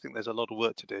say, and I think there's a lot of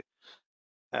work to do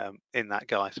in that,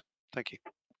 guys. Thank you.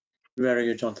 Very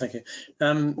good, John. Thank you.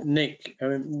 Nick,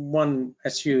 one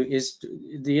issue is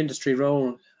the industry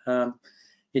role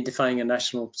in defining a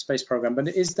national space program, but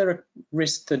is there a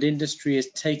risk that industry is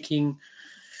taking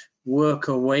work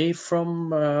away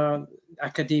from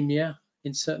academia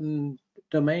in certain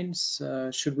domains?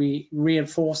 Should we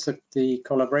reinforce the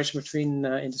collaboration between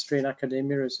industry and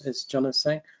academia, as John is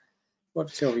saying?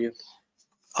 What's your view?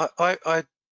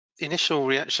 Initial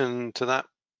reaction to that,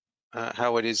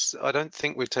 Howard, is I don't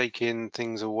think we're taking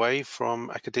things away from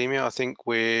academia. I think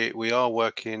we are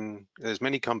working. There's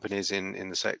many companies in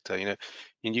the sector. You know,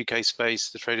 in UK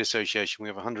Space, the Trade Association, we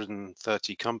have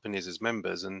 130 companies as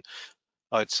members, and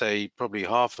I'd say probably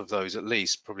half of those, at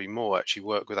least, probably more, actually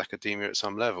work with academia at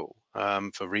some level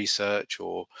for research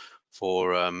or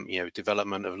for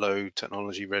development of low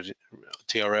technology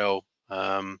TRL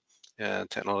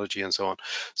technology and so on.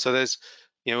 So there's,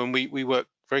 and we work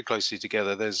very closely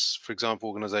together. There's, for example,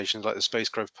 organizations like the Space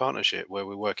Growth Partnership, where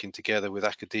we're working together with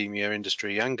academia,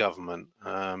 industry and government,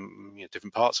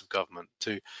 different parts of government,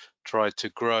 to try to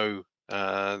grow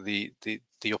the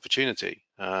opportunity.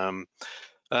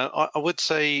 I would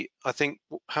say, I think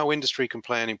how industry can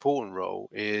play an important role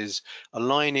is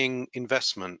aligning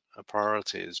investment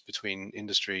priorities between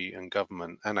industry and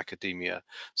government and academia,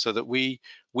 so that we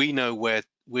know where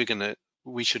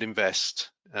we should invest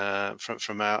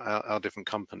from our different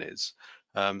companies.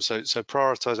 So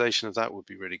prioritization of that would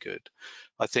be really good.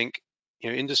 I think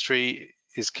industry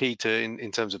is key to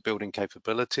in terms of building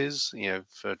capabilities,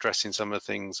 for addressing some of the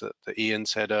things that Ian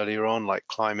said earlier on, like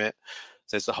climate.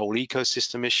 There's the whole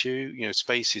ecosystem issue.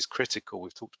 Space is critical.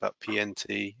 We've talked about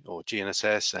PNT or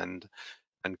GNSS and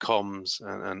comms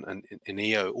and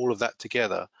EO, all of that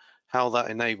together, how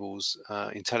that enables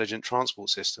intelligent transport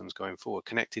systems going forward,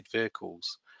 connected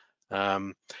vehicles,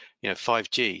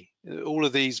 5G, all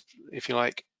of these, if you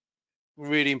like,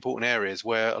 really important areas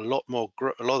where a lot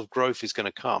of growth is going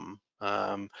to come,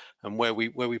 and where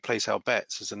we place our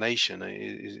bets as a nation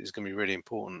is going to be really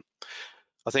important.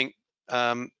 I think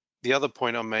the other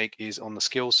point I'll make is on the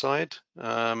skill side,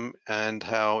 and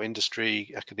how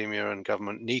industry, academia and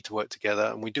government need to work together,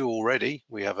 and we do already.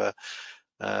 We have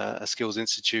a skills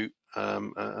institute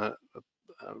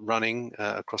running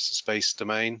across the space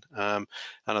domain, and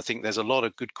I think there's a lot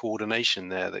of good coordination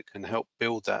there that can help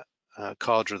build that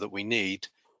cadre that we need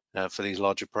for these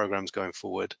larger programs going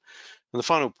forward. And the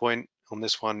final point on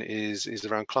this one is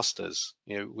around clusters.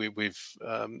 We've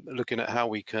looking at how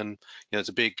we can, there's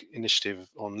a big initiative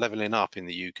on leveling up in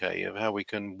the UK of how we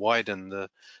can widen the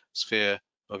sphere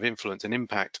of influence and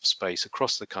impact of space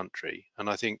across the country. And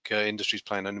I think industry is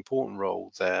playing an important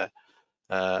role there,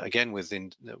 again with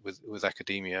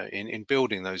academia in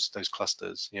building those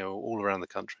clusters, all around the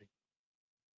country.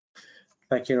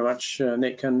 Thank you very much,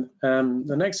 Nick. And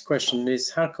the next question is,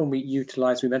 how can we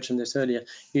utilize, we mentioned this earlier,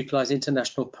 utilize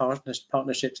international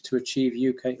partnerships to achieve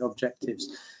UK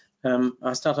objectives?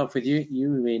 I'll start off with you,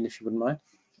 Ian, if you wouldn't mind.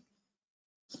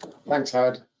 Thanks,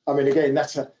 Howard. I mean, again,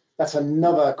 that's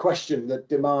another question that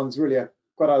demands really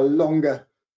quite a longer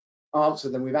answer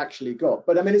than we've actually got.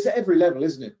 But I mean, it's at every level,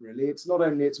 isn't it, really? It's not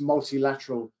only its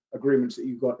multilateral agreements that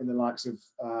you've got in the likes of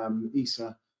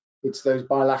ESA, it's those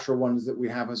bilateral ones that we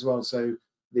have as well. So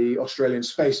the Australian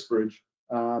Space Bridge,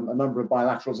 a number of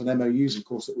bilaterals and MOUs, of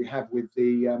course, that we have with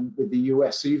the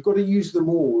US. So you've got to use them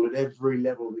all at every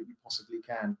level that you possibly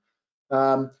can.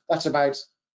 That's about,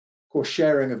 of course,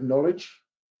 sharing of knowledge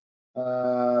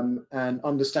and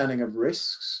understanding of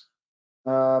risks,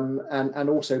 and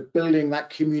also building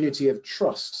that community of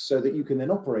trust so that you can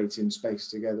then operate in space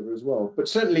together as well. But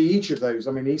certainly each of those,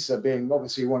 I mean, ESA being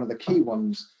obviously one of the key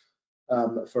ones,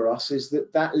 for us, is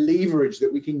that leverage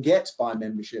that we can get by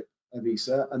membership of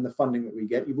ESA and the funding that we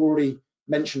get. You've already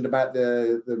mentioned about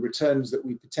the returns that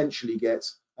we potentially get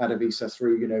out of ESA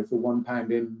through, for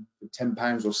 £1 in,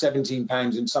 £10 or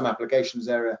 £17 in some applications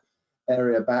area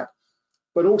back.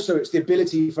 But also it's the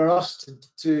ability for us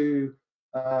to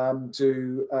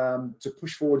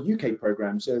push forward UK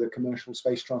programs. So the Commercial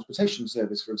Space Transportation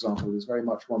Service, for example, is very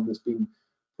much one that's been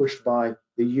pushed by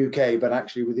the UK, but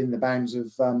actually within the bounds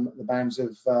of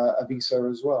ESA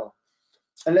as well.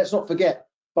 And let's not forget,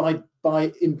 by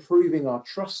improving our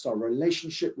trust, our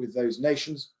relationship with those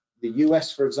nations, The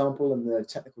US, for example, and the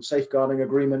Technical Safeguarding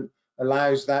Agreement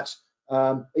allows that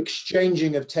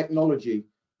exchanging of technology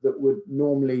that would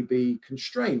normally be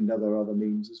constrained other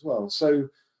means as well. So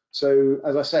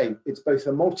as I say, it's both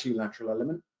a multilateral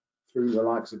element through the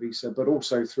likes of ESA, but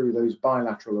also through those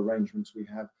bilateral arrangements we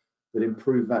have that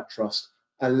improve that trust,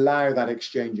 allow that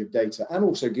exchange of data, and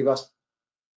also give us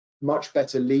much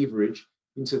better leverage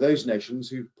into those nations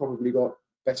who've probably got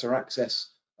better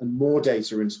access and more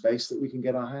data in space that we can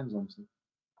get our hands onto.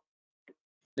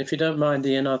 If you don't mind,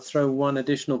 Ian, I'll throw one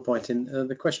additional point in.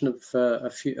 The question of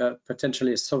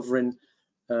potentially a sovereign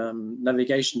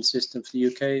navigation system for the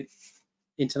UK.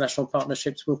 International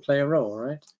partnerships will play a role,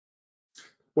 right?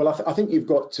 Well, I think you've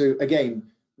got to, again,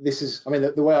 this is, I mean,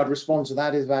 the way I'd respond to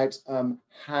that is about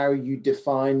how you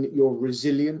define your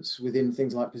resilience within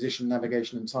things like position,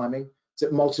 navigation, and timing. It's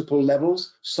at multiple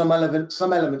levels. Some elements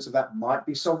of that might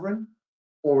be sovereign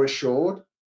or assured,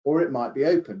 or it might be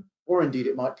open, or indeed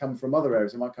it might come from other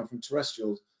areas. It might come from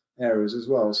terrestrial areas as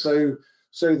well. So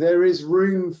there is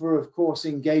room for, of course,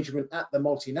 engagement at the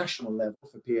multinational level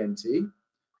for PNT.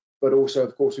 But also,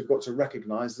 of course, we've got to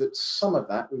recognise that some of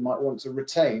that we might want to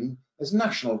retain as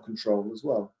national control as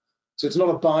well. So it's not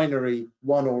a binary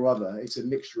one or other, it's a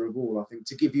mixture of all, I think,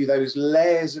 to give you those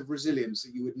layers of resilience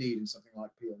that you would need in something like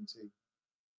PNT.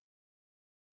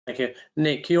 Thank you.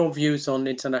 Nick, your views on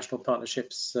international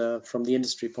partnerships from the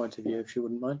industry point of view, if you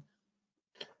wouldn't mind.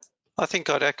 I think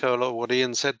I'd echo a lot of what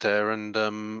Ian said there, and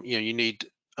you need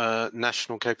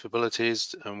national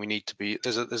capabilities, and we need to be.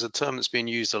 There's a term that's being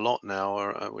used a lot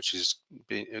now, which is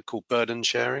called burden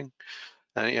sharing.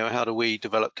 And how do we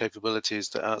develop capabilities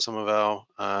that some of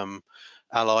our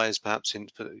allies, perhaps in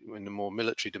the more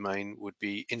military domain, would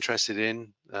be interested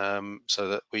in, so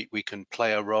that we can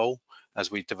play a role as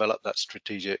we develop that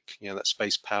strategic, that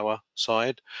space power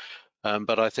side.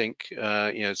 But I think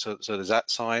so there's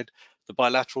that side. The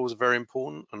bilaterals are very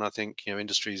important, and I think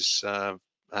industries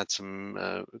had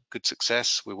some good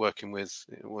success. We're working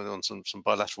on some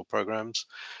bilateral programs.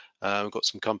 We've got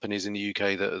some companies in the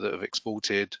UK that have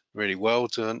exported really well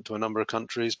to a number of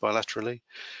countries bilaterally.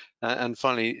 And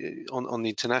finally, on the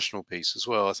international piece as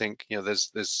well, I think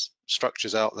there's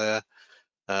structures out there.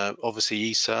 Obviously,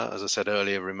 ESA, as I said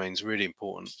earlier, remains really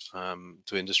important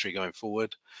to industry going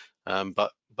forward.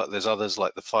 But there's others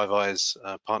like the Five Eyes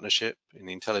partnership in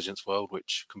the intelligence world,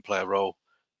 which can play a role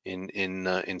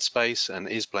in space and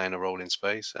is playing a role in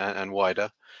space and wider.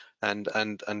 And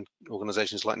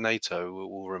organizations like NATO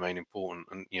will remain important,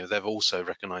 and they've also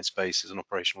recognized space as an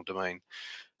operational domain.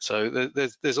 So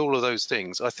there's all of those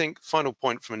things. I think final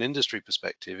point from an industry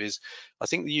perspective is I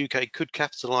think the UK could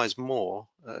capitalize more,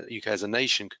 UK as a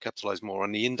nation could capitalize more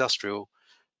on the industrial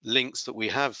links that we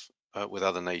have with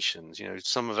other nations.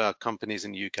 Some of our companies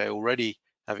in the UK already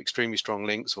have extremely strong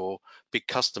links or big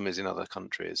customers in other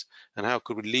countries, and how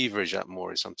could we leverage that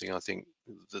more is something I think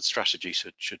the strategy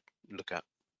should look at.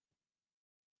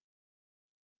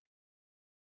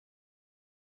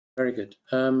 Very good.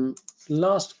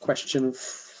 Last question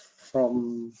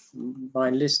from my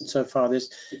list so far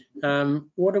is,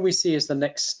 what do we see as the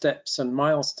next steps and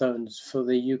milestones for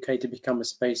the UK to become a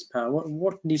space power?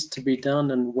 What needs to be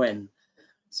done and when?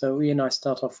 So Ian, I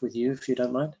start off with you, if you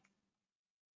don't mind.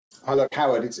 Look,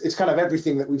 Howard, it's kind of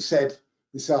everything that we've said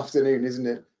this afternoon, isn't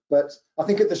it? But I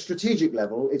think at the strategic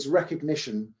level, it's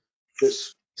recognition that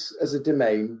space as a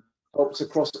domain helps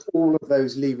across all of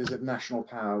those levers of national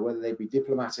power, whether they be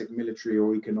diplomatic, military,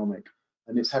 or economic.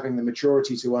 And it's having the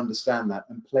maturity to understand that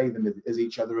and play them as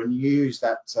each other and use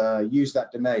that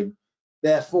domain.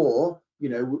 Therefore,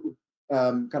 kind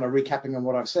of recapping on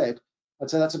what I've said, I'd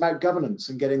say that's about governance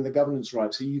and getting the governance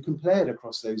right, so you can play it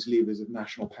across those levers of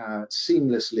national power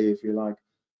seamlessly, if you like.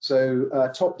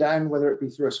 So top down, whether it be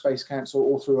through a Space Council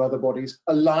or through other bodies,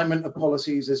 alignment of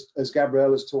policies, as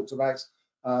Gabrielle has talked about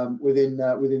within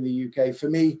the UK. For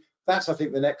me, that's, I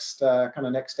think, the next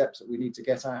next steps that we need to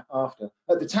get after.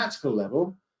 At the tactical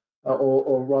level,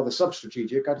 or rather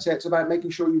sub-strategic, I'd say it's about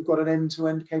making sure you've got an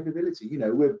end-to-end capability.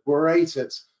 We're great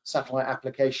at satellite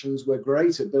applications. We're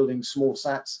great at building small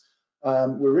sats.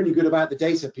 We're really good about the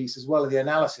data piece as well, and the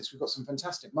analysis. We've got some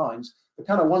fantastic minds. The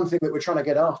kind of one thing that we're trying to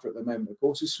get after at the moment, of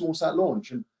course, is small sat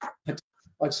launch. And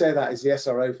I'd say that is the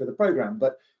SRO for the program.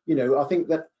 But, I think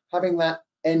that having that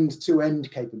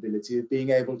end-to-end capability of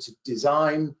being able to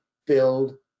design,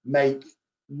 build, make,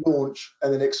 launch,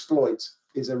 and then exploit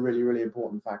is a really, really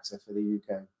important factor for the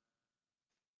UK.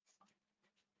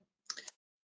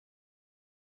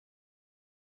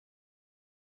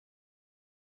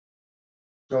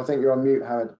 So I think you're on mute,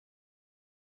 Howard.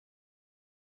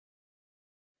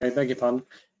 I beg your pardon.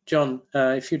 John,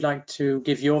 if you'd like to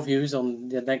give your views on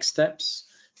the next steps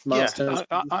milestones?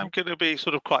 Yeah, I'm going to be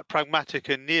sort of quite pragmatic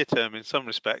and near term in some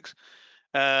respects.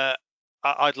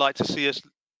 I'd like to see us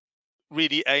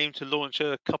really aim to launch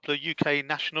a couple of UK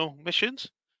national missions,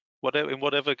 in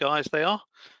whatever guise they are.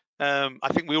 I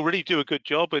think we already do a good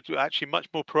job, but we're actually much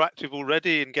more proactive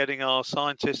already in getting our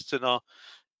scientists and our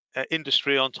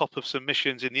industry on top of some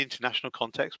missions in the international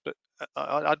context. But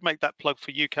I'd make that plug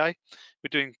for UK. We're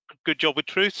doing a good job with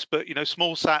Truths, but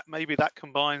small sat, maybe that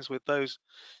combines with those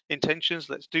intentions.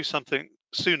 Let's do something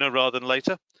sooner rather than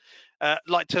later.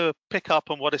 Like to pick up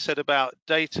on what I said about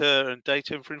data and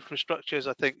data infrastructures.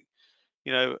 I think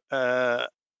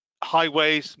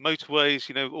highways,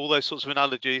 motorways, all those sorts of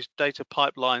analogies, data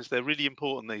pipelines, they're really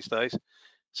important these days.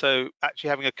 So actually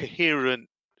having a coherent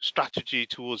strategy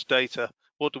towards data,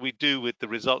 what do we do with the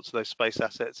results of those space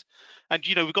assets? And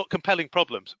we've got compelling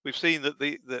problems. We've seen that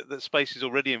the space is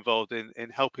already involved in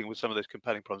helping with some of those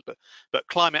compelling problems, but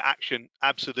climate action,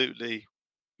 absolutely,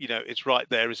 it's right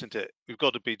there, isn't it? We've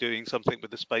got to be doing something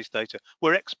with the space data.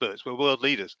 We're experts, we're world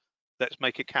leaders. Let's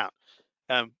make it count.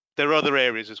 There are other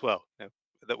areas as well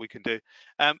that we can do.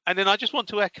 And then I just want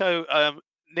to echo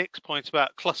Nick's point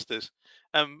about clusters.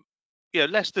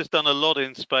 Leicester's done a lot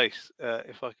in space,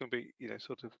 if I can be,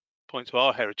 sort of point to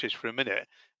our heritage for a minute.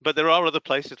 But there are other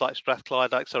places like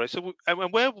Strathclyde, So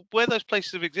and where those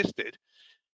places have existed,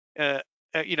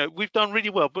 we've done really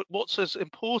well. But what's as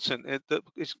important that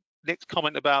is Nick's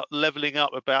comment about levelling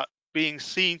up, about being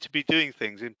seen to be doing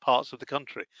things in parts of the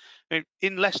country. I mean,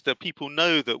 in Leicester, people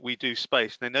know that we do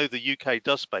space. They know the UK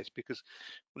does space because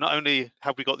not only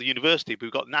have we got the university, but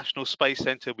we've got National Space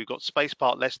Centre, we've got Space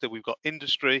Park Leicester, we've got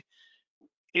industry.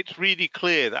 It's really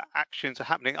clear that actions are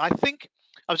happening. I think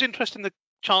I was interested in the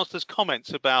Chancellor's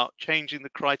comments about changing the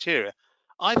criteria.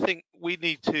 I think we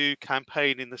need to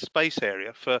campaign in the space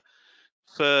area for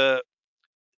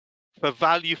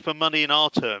value for money in our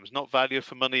terms, not value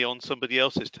for money on somebody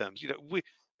else's terms.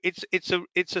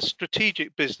 It's a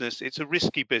strategic business, it's a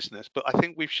risky business, but I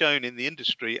think we've shown in the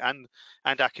industry and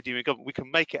academic government we can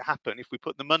make it happen if we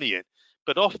put the money in.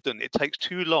 But often it takes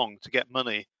too long to get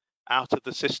money out of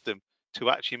the system to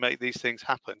actually make these things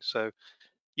happen. So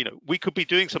we could be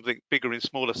doing something bigger in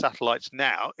smaller satellites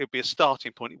now. It'd be a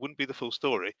starting point. It wouldn't be the full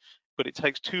story, but it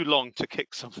takes too long to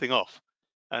kick something off.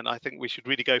 And I think we should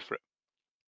really go for it.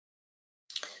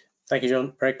 Thank you,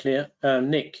 John. Very clear.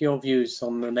 Nick, your views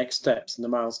on the next steps and the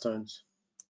milestones?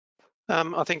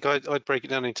 I think I'd break it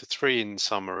down into three in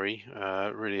summary,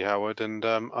 really, Howard. And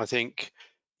I think,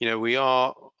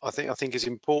 I think it's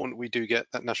important we do get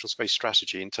that national space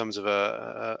strategy in terms of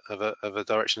a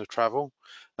direction of travel,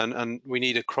 and we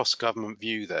need a cross-government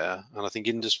view there. And I think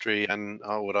industry and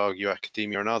I would argue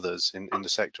academia and others in the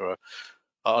sector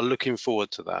are looking forward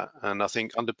to that. And I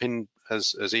think underpinned,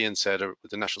 as Ian said,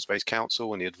 with the National Space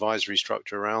Council and the advisory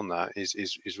structure around that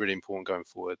is really important going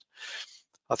forward.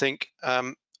 I think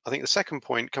the second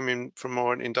point, coming from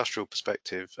more an industrial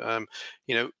perspective,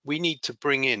 we need to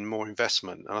bring in more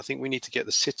investment, and I think we need to get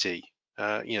the city.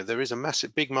 There is a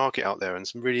big market out there and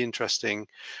some really interesting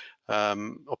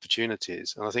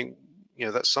opportunities, and I think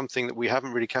that's something that we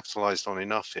haven't really capitalized on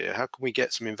enough here. How can we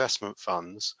get some investment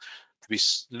funds to be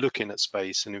looking at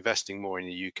space and investing more in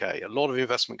the UK? A lot of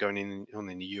investment going on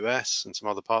in the US and some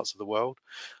other parts of the world.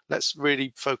 Let's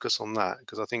really focus on that,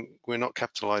 because I think we're not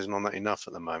capitalizing on that enough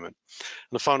at the moment.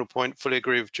 And the final point, fully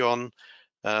agree with John.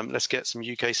 Let's get some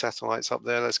UK satellites up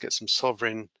there. Let's get some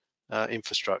sovereign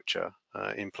infrastructure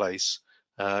in place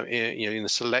in the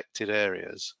selected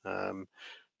areas.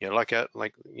 Like as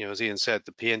Ian said,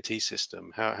 the PNT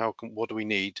system. What do we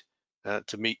need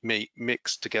to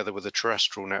mix together with a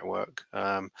terrestrial network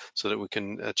so that we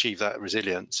can achieve that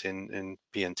resilience in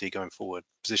PNT going forward?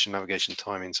 Position, navigation,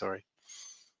 timing. Sorry.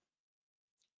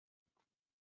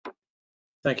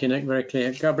 Thank you, Nick. Very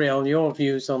clear. Gabrielle, your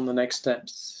views on the next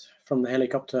steps from the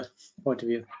helicopter point of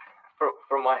view?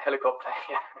 From my helicopter,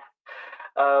 yeah.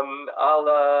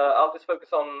 I'll just focus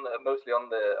mostly on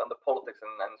the politics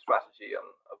and strategy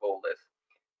of all this.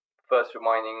 First,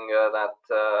 reminding that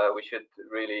we should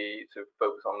really sort of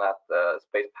focus on that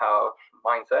space power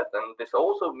mindset, and this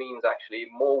also means actually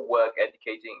more work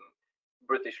educating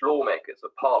British lawmakers of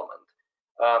Parliament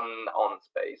on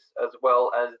space, as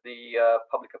well as the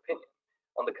public opinion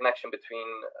on the connection between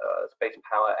space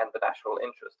power and the national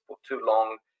interest. For too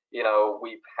long,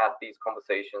 we've had these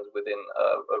conversations within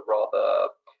a rather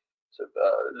sort of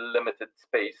limited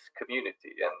space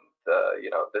community, and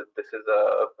this is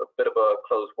a bit of a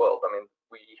closed world. I mean,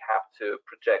 we have to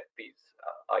project these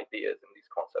ideas and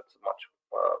these concepts much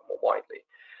more widely,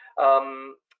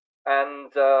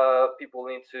 and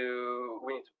we need to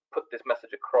put this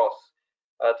message across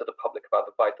to the public about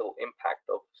the vital impact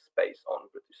of space on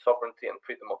British sovereignty and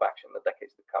freedom of action in the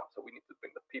decades to come. So we need to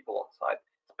bring the people on side.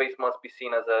 Space must be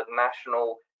seen as a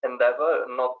national endeavor,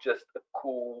 not just a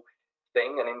cool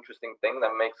thing, an interesting thing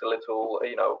that makes a little,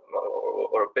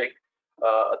 or a big,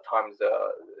 at times,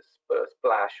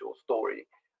 splash or story,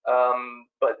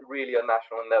 but really a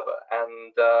national endeavor.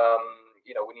 And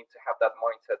we need to have that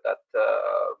mindset that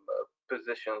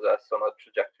positions us on a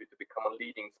trajectory to become a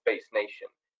leading space nation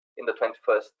in the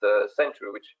 21st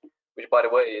century, which by the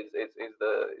way is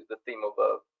the theme of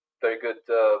a very good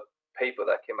paper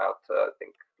that came out I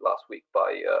think last week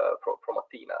by from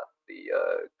Athena, the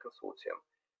consortium,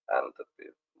 and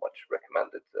much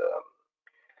recommended.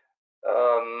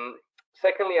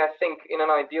 Secondly, I think in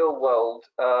an ideal world,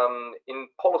 in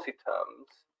policy terms,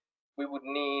 we would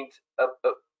need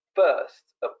first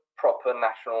a proper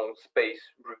national space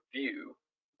review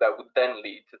that would then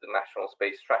lead to the national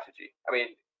space strategy. I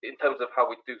mean, in terms of how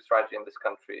we do strategy in this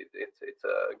country, it's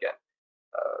again,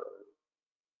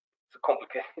 it's a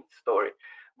complicated story.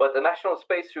 But the national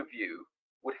space review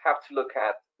would have to look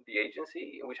at the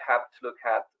agency, would have to look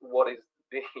at what is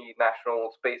the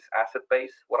national space asset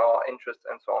base, what are our interests,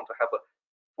 and so on, to have a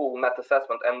full net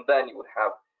assessment, and then you would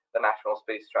have the national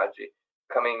space strategy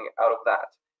coming out of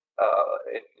that.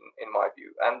 In my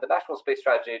view, and the national space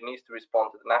strategy needs to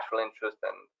respond to the national interest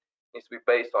and needs to be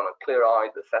based on a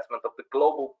clear-eyed assessment of the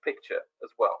global picture as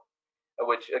well,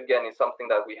 which again is something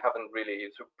that we haven't really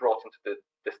sort of brought into this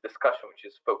discussion, which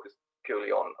is focused purely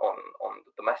on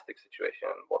the domestic situation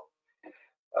and what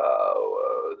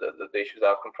the issues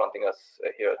that are confronting us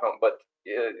here at home. But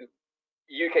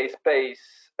UK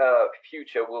space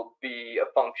future will be a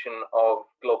function of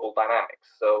global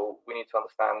dynamics, so we need to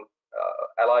understand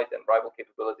allied and rival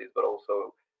capabilities, but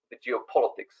also the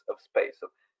geopolitics of space.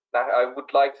 So now I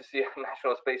would like to see a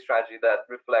national space strategy that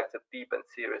reflects a deep and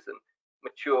serious and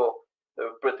mature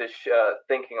British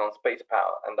thinking on space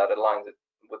power, and that aligns it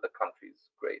with the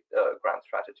country's great grand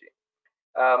strategy.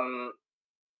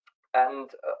 And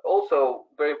also,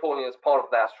 very importantly, as part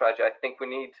of that strategy, I think we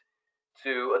need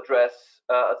to address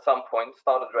at some point,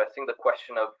 start addressing the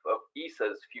question of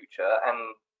ESA's future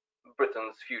and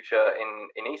Britain's future in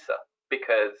ESA,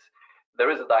 because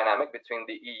there is a dynamic between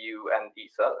the EU and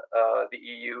ESA. The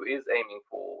EU is aiming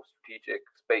for strategic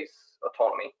space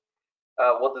autonomy.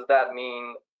 What does that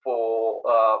mean for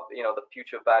the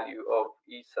future value of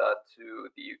ESA to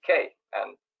the UK?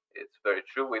 And it's very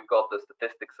true. We've got the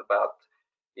statistics about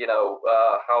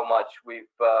how much we've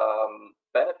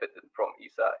benefited from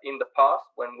ESA in the past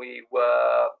when we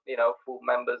were full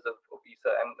members of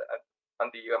ESA and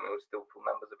the EU. I mean, we're still full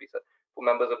members of ESA, full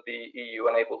members of the EU,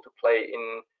 and able to play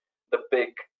in the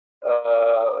big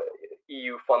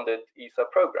EU-funded ESA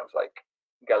programs like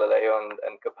Galileo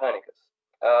and Copernicus.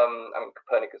 I mean,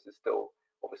 Copernicus is still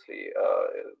obviously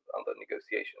under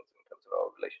negotiations in terms of our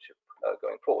relationship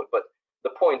going forward. But the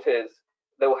point is,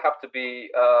 there will have to be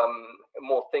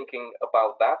more thinking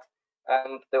about that,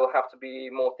 and there will have to be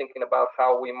more thinking about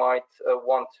how we might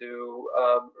want to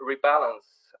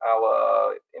rebalance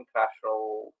our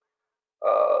international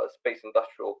space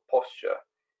industrial posture,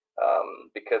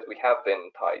 because we have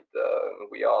been tied,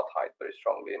 we are tied very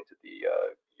strongly into the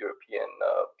European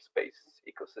space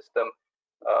ecosystem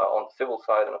on the civil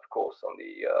side, and of course on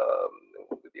the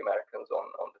with the Americans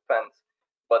on defense.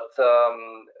 But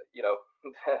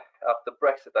after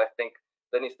Brexit, I think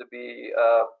there needs to be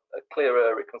a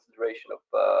clearer reconsideration of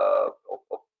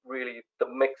really the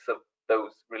mix of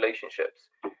those relationships.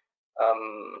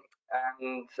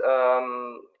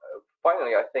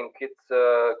 Finally, I think it's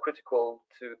critical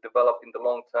to develop in the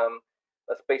long term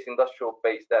a space industrial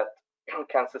base that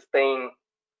can sustain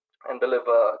and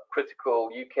deliver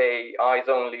critical UK eyes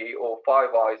only or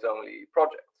Five Eyes only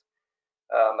projects.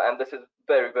 And this is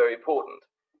very, very important,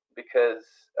 because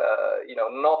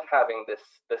not having this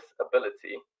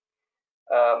ability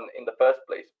in the first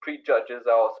place prejudges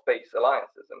our space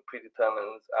alliances and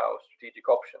predetermines our strategic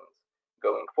options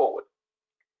going forward.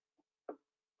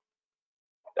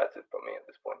 That's it from me at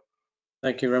this point.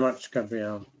 Thank you very much,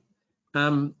 Gabriel.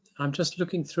 I'm just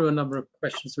looking through a number of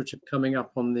questions which are coming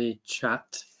up on the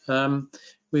chat.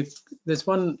 There's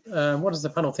one, what does the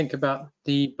panel think about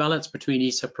the balance between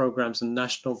ESA programs and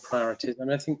national priorities?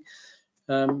 And I think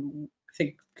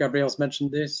Gabriel's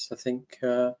mentioned this. I think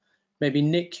maybe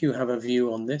Nick, you have a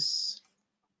view on this.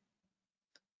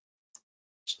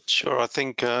 Sure, I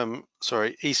think,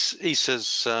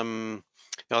 ESA's,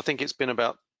 I think it's been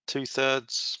about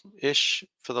 2/3-ish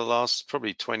for the last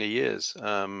probably 20 years,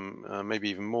 maybe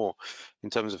even more, in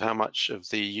terms of how much of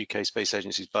the UK Space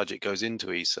Agency's budget goes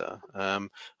into ESA.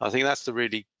 I think that's the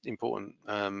really important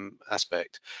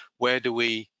aspect. Where do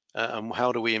we and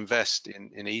how do we invest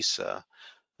in ESA?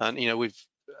 And we've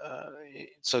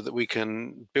so that we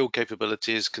can build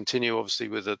capabilities, continue obviously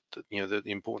with the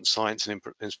important science and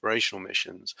inspirational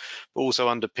missions, but also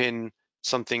underpin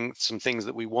some things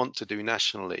that we want to do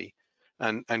nationally,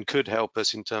 and could help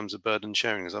us in terms of burden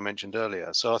sharing, as I mentioned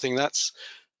earlier. So I think that's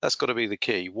got to be the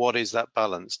key. What is that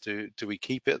balance? Do we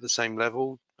keep it at the same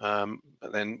level?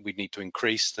 But then we need to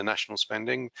increase the national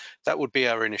spending. That would be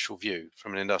our initial view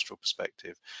from an industrial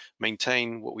perspective.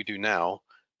 Maintain what we do now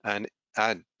and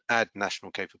add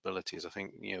national capabilities. I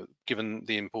think, given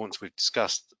the importance we've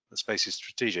discussed, the space is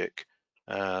strategic.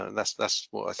 That's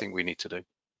what I think we need to do.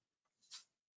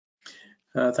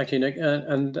 Thank you, Nick.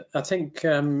 And I think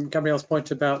Gabrielle's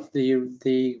point about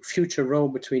the future role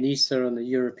between ESA and the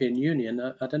European Union,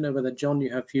 I don't know whether, John, you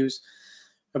have views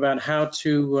about how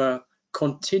to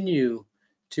continue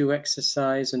to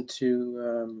exercise and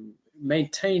to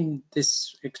maintain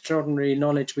this extraordinary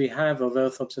knowledge we have of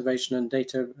Earth observation and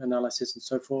data analysis and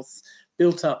so forth,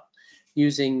 built up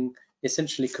using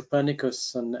essentially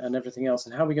Copernicus and everything else,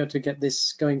 and how are we going to get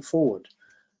this going forward?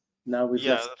 Now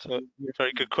that's a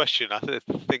very good question. I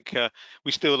think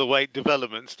we still await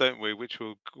developments, don't we, which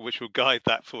will guide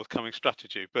that forthcoming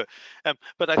strategy. But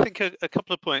I think a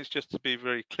couple of points just to be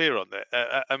very clear on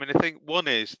that. I mean, I think one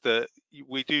is that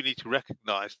we do need to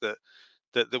recognise that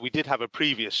we did have a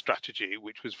previous strategy,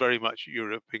 which was very much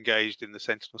Europe engaged in the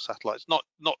Sentinel satellites, not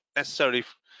necessarily,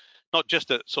 not just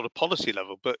at sort of policy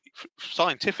level, but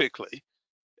scientifically.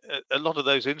 A lot of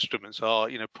those instruments are,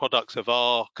 products of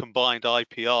our combined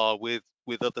IPR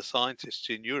with other scientists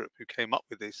in Europe who came up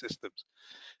with these systems.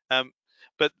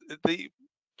 But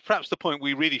perhaps the point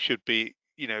we really should be,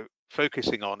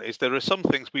 focusing on is there are some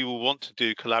things we will want to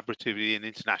do collaboratively and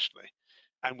internationally,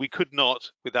 and we could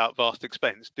not, without vast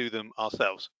expense, do them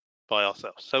by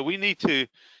ourselves. So we need to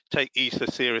take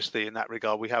ESA seriously in that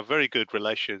regard. We have very good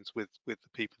relations with the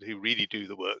people who really do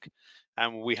the work,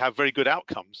 and we have very good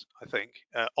outcomes, I think,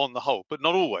 on the whole, but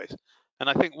not always. And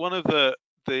I think one of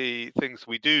the things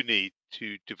we do need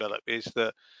to develop is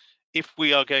that if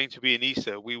we are going to be in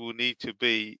ESA, we will need to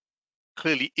be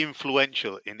clearly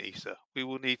influential in ESA. We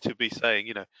will need to be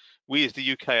saying, we as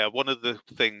the UK are one of the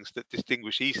things that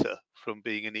distinguish ESA from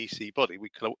being an EC body. We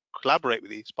collaborate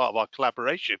with it. It's part of our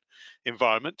collaboration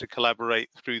environment to collaborate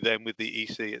through them with the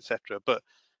EC, etc. But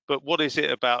what is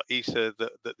it about ESA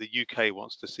that the UK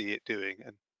wants to see it doing,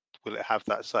 and will it have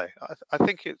that say? I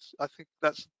think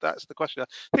that's the question.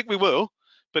 I think we will,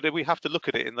 but we have to look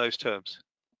at it in those terms.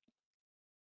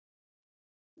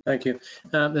 Thank you.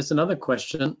 There's another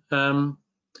question,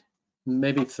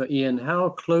 maybe for Ian. How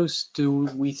close do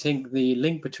we think the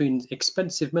link between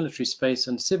expensive military space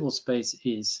and civil space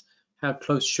is? How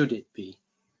close should it be?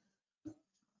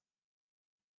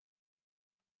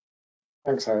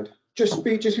 Thanks, Howard. Just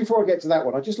before I get to that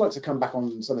one, I'd just like to come back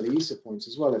on some of the ESA points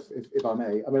as well, if I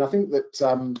may. I mean, I think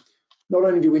that not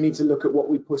only do we need to look at what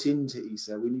we put into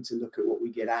ESA, we need to look at what we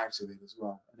get out of it as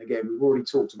well. And again, we've already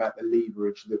talked about the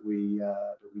leverage that we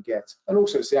get, and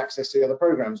also it's the access to the other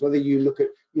programs. Whether you look at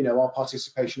our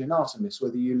participation in Artemis,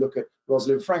 whether you look at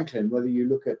Rosalind Franklin, whether you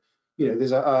look at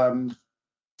there's a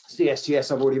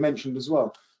CSTS I've already mentioned as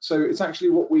well. So it's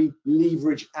actually what we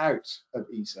leverage out of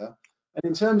ESA. And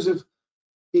in terms of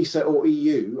ESA or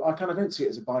EU, I kind of don't see it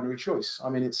as a binary choice. I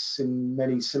mean, it's in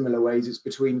many similar ways, it's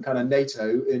between kind of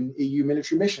NATO and EU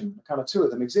military mission. Kind of two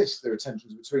of them exist. There are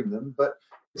tensions between them, but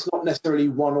it's not necessarily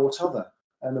one or t'other.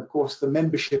 And of course, the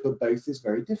membership of both is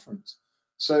very different.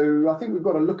 So I think we've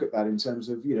got to look at that in terms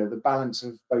of, the balance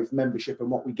of both membership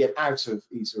and what we get out of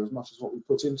ESA as much as what we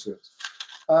put into it.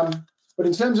 But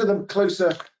in terms of the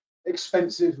closer,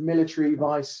 expensive military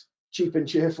vice cheap and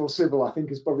cheerful civil, I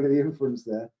think is probably the inference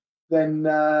there. Then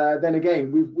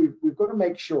again, we've got to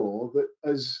make sure that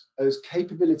as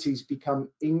capabilities become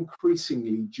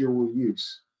increasingly dual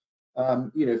use,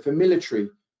 for military,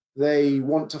 they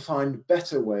want to find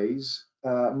better ways,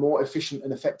 more efficient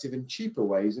and effective and cheaper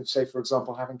ways of, say, for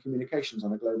example, having communications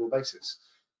on a global basis.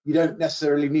 You don't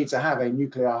necessarily need to have a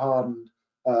nuclear hardened,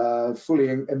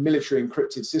 fully military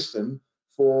encrypted system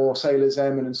for sailors,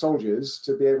 airmen and soldiers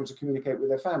to be able to communicate with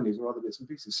their families or other bits and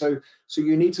pieces. So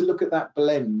you need to look at that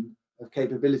blend of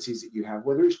capabilities that you have,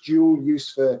 whether it's dual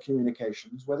use for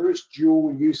communications, whether it's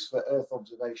dual use for Earth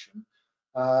observation,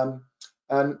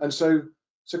 and so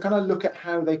kind of look at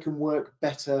how they can work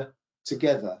better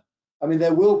together. I mean,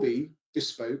 there will be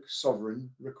bespoke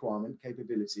sovereign requirement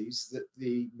capabilities that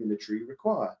the military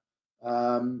require.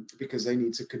 because they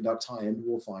need to conduct high-end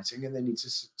warfighting, and they need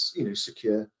to,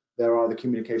 secure their either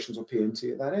communications or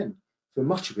PNT at that end. For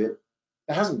much of it,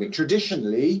 it hasn't been.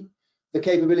 Traditionally, the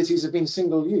capabilities have been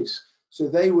single use. So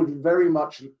they would very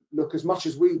much look, as much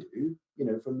as we do,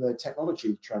 from the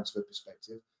technology transfer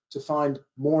perspective, to find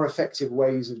more effective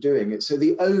ways of doing it. So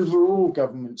the overall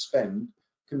government spend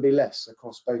can be less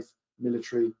across both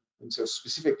military, and so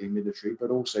specifically military,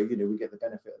 but also, we get the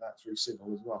benefit of that through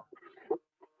civil as well.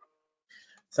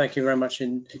 Thank you very much,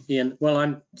 Ian. Well,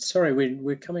 I'm sorry,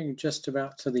 we're coming just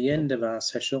about to the end of our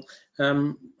session.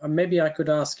 Maybe I could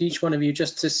ask each one of you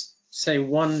just to say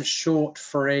one short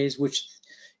phrase,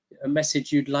 a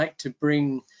message you'd like to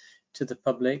bring to the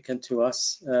public and to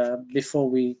us before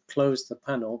we close the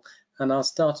panel. And I'll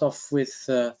start off with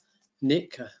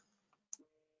Nick.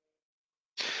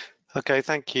 Okay,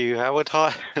 thank you, Howard.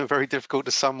 Hi. Very difficult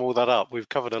to sum all that up. We've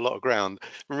covered a lot of ground.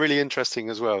 Really interesting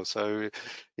as well. So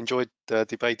enjoyed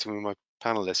debating with my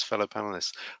fellow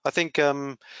panelists. I think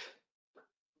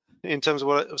in terms of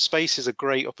what space is a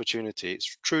great opportunity.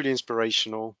 It's truly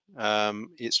inspirational,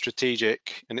 it's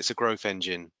strategic, and it's a growth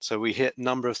engine. So we hit a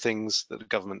number of things that the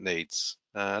government needs.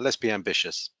 Let's be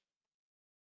ambitious.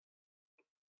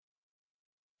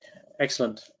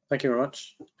 Excellent. Thank you very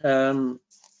much.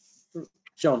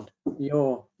 John,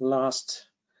 your last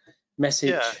message.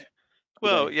 Yeah.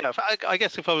 Well, yeah, I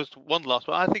guess if I was one last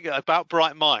one, I think about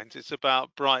bright minds. It's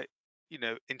about bright,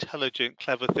 intelligent,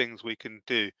 clever things we can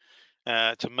do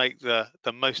to make the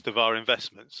most of our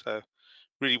investments. So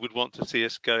really would want to see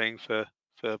us going for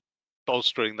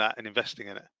bolstering that and investing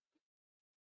in it.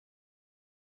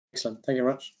 Excellent. Thank you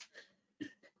very much.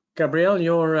 Gabriel,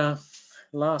 your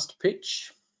last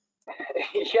pitch.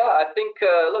 Yeah, I think,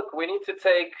 look, we need to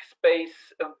take space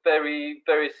very,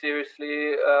 very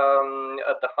seriously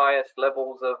at the highest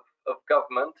levels of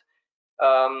government,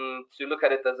 to look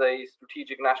at it as a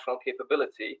strategic national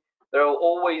capability. There will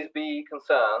always be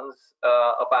concerns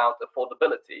about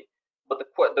affordability, but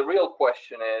the real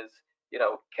question is,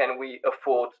 can we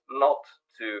afford not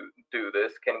to do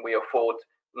this? Can we afford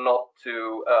not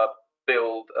to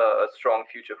build a strong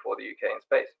future for the UK in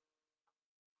space?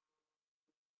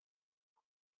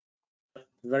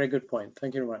 Very good point.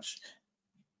 Thank you very much.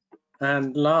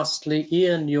 And lastly,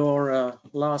 Ian, your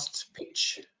last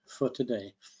pitch for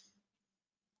today.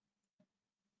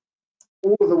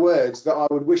 All of the words that I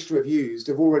would wish to have used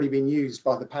have already been used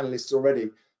by the panelists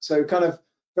already. So kind of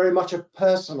very much a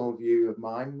personal view of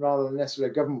mine, rather than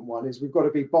necessarily a government one, is we've got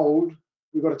to be bold,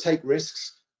 we've got to take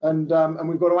risks, and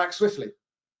we've got to act swiftly.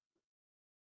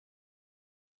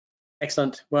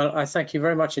 Excellent. Well, I thank you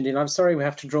very much indeed. I'm sorry we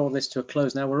have to draw this to a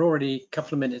close now. We're already a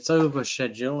couple of minutes over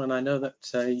schedule, and I know that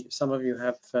some of you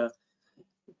have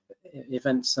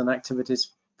events and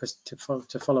activities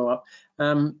to follow up.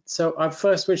 So I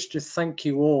first wish to thank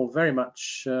you all very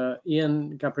much,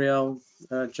 Ian, Gabriel,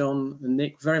 John, and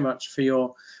Nick, very much for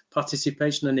your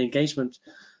participation and engagement,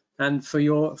 and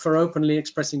for openly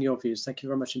expressing your views. Thank you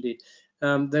very much indeed.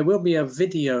 There will be a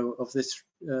video of this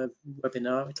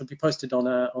webinar. It'll be posted on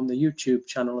the YouTube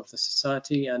channel of the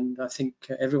Society, and I think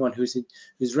everyone who's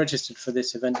registered for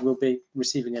this event will be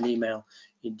receiving an email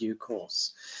in due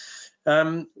course.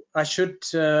 I should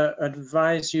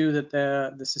advise you that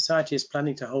the Society is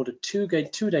planning to hold a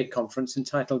two-day conference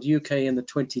entitled UK in the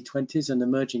 2020s and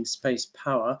Emerging Space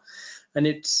Power, and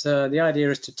the idea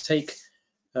is to take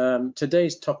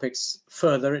today's topics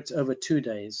further. It's over 2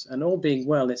 days, and all being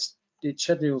well, it's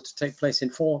scheduled to take place in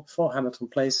 4 Hamilton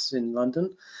Place in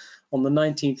London on the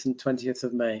 19th and 20th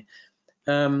of May.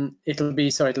 It'll be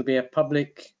a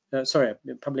public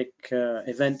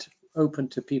event open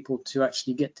to people to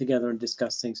actually get together and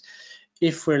discuss things,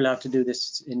 if we're allowed to do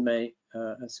this in May,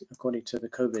 according to the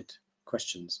COVID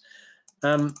questions.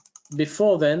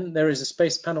 Before then, there is a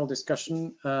space panel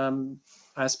discussion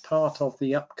as part of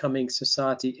the upcoming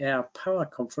Society Air Power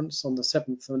Conference on the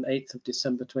 7th and 8th of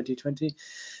December 2020,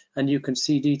 and you can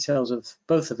see details of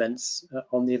both events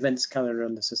on the events calendar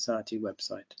on the Society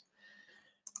website.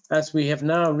 As we have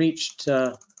now reached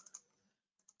 3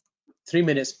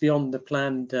 minutes beyond the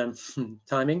planned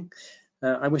timing,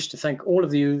 I wish to thank all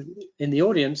of you in the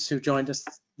audience who joined us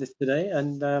today,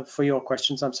 and for your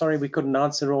questions. I'm sorry we couldn't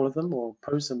answer all of them or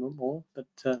pose them all, but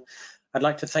I'd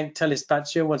like to thank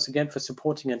Telespazio once again for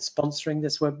supporting and sponsoring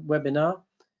this webinar.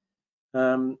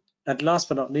 And last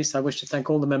but not least, I wish to thank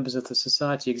all the members of the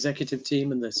Society executive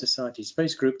team and the Society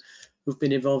Space Group who've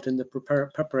been involved in the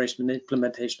preparation and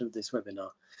implementation of this webinar.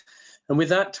 And with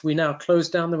that, we now close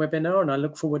down the webinar, and I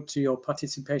look forward to your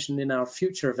participation in our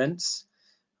future events.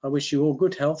 I wish you all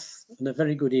good health and a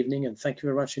very good evening, and thank you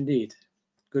very much indeed.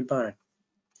 Goodbye.